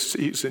that in this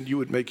season you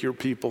would make your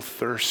people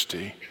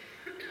thirsty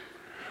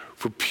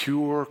for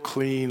pure,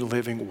 clean,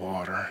 living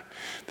water,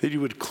 that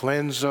you would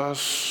cleanse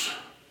us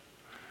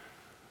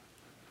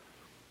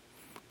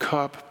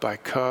cup by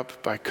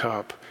cup by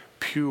cup,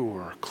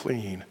 pure,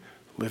 clean,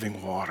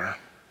 living water.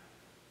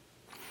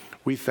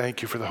 We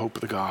thank you for the hope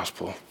of the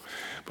gospel.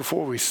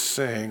 Before we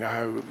sing,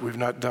 we've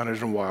not done it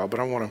in a while, but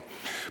I want to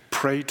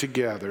pray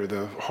together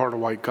the Heart of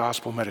White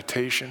Gospel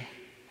meditation.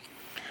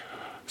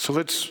 So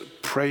let's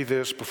pray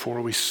this before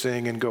we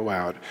sing and go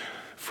out.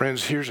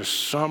 Friends, here's a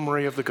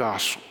summary of the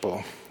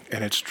gospel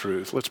and its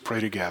truth. Let's pray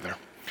together.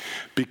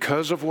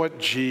 Because of what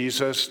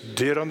Jesus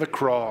did on the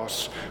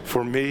cross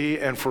for me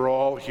and for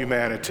all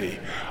humanity,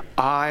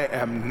 I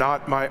am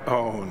not my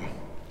own,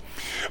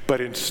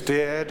 but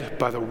instead,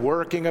 by the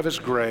working of his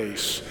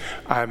grace,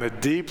 I am a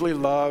deeply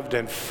loved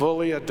and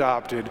fully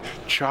adopted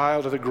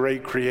child of the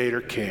great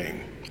Creator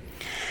King.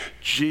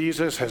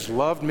 Jesus has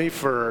loved me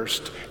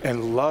first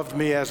and loved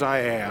me as I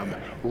am,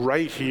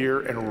 right here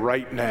and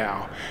right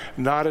now,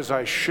 not as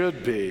I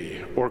should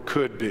be or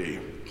could be.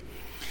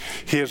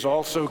 He has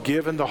also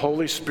given the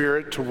Holy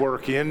Spirit to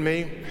work in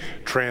me,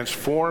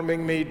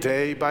 transforming me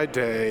day by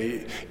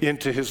day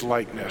into his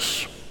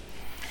likeness.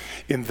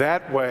 In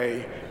that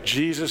way,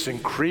 Jesus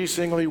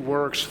increasingly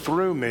works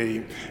through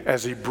me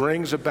as he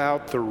brings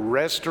about the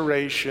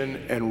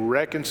restoration and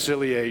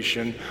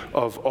reconciliation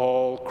of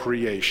all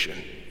creation.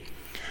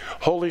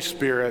 Holy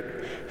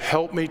Spirit,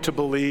 help me to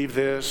believe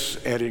this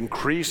and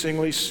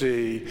increasingly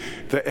see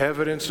the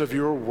evidence of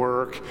your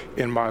work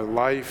in my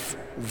life,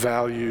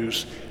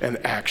 values,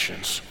 and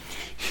actions.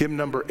 Hymn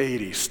number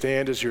 80,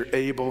 stand as you're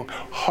able.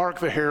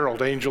 Hark the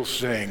herald angels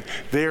sing.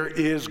 There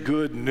is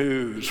good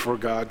news for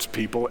God's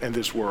people and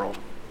this world.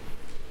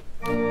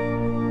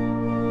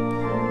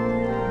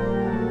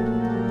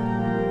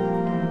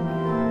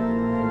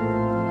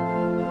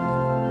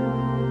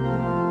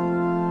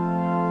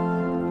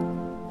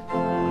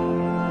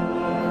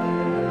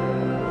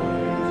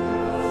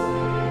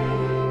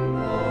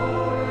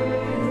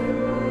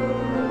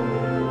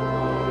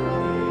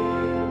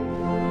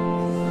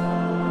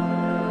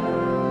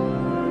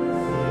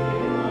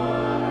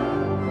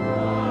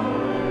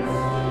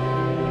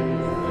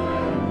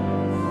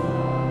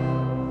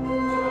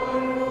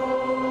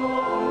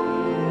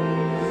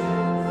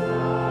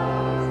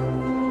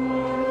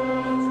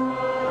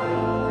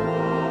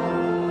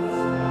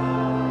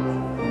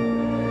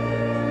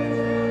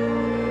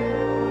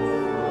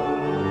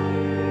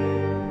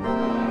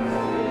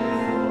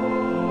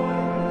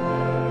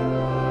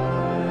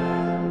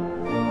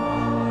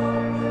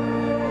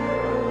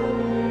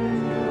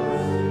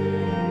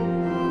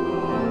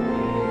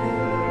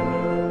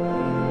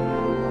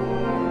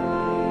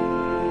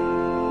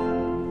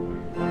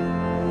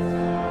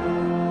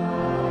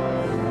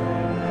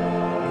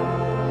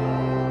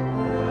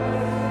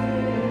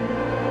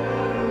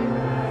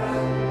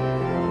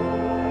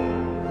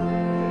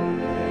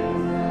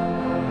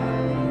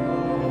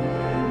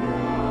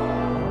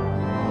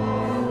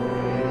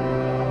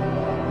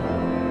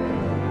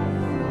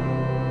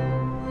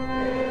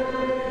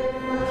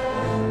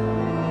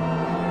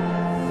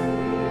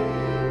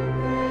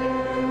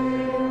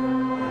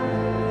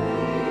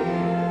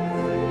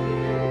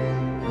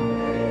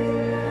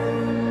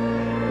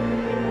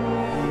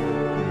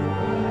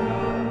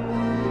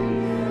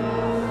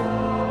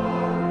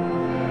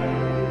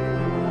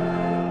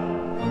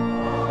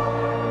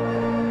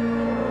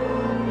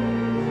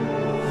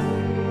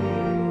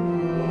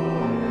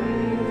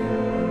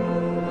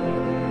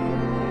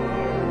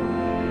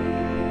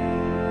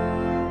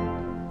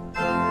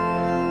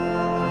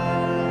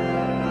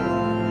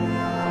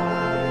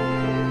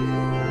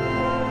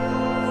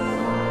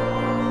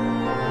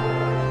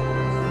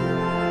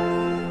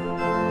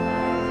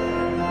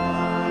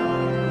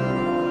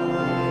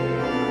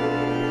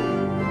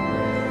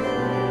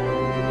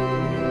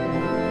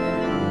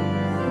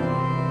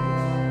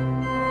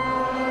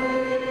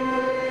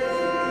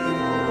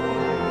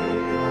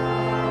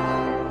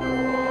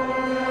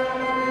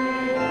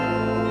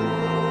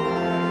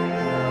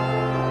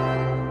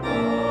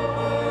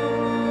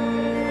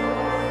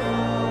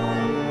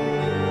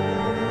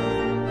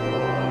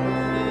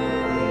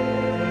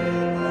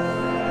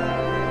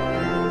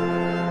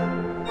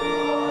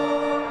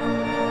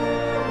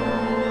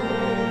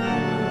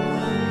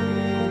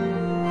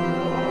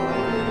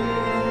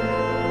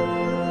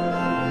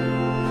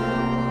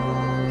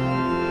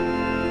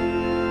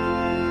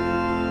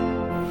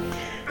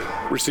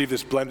 receive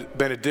this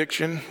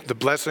benediction, the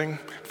blessing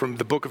from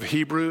the book of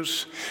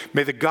Hebrews.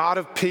 May the God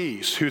of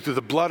peace, who through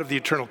the blood of the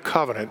eternal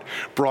covenant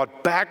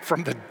brought back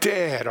from the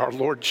dead our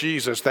Lord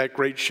Jesus, that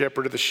great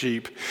shepherd of the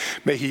sheep,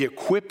 may he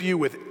equip you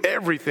with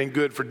everything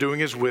good for doing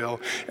his will,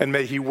 and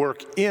may he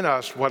work in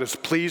us what is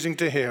pleasing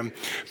to him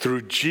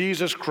through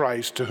Jesus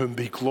Christ, to whom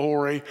be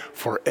glory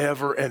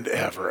forever and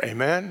ever.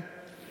 Amen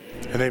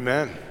and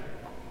amen.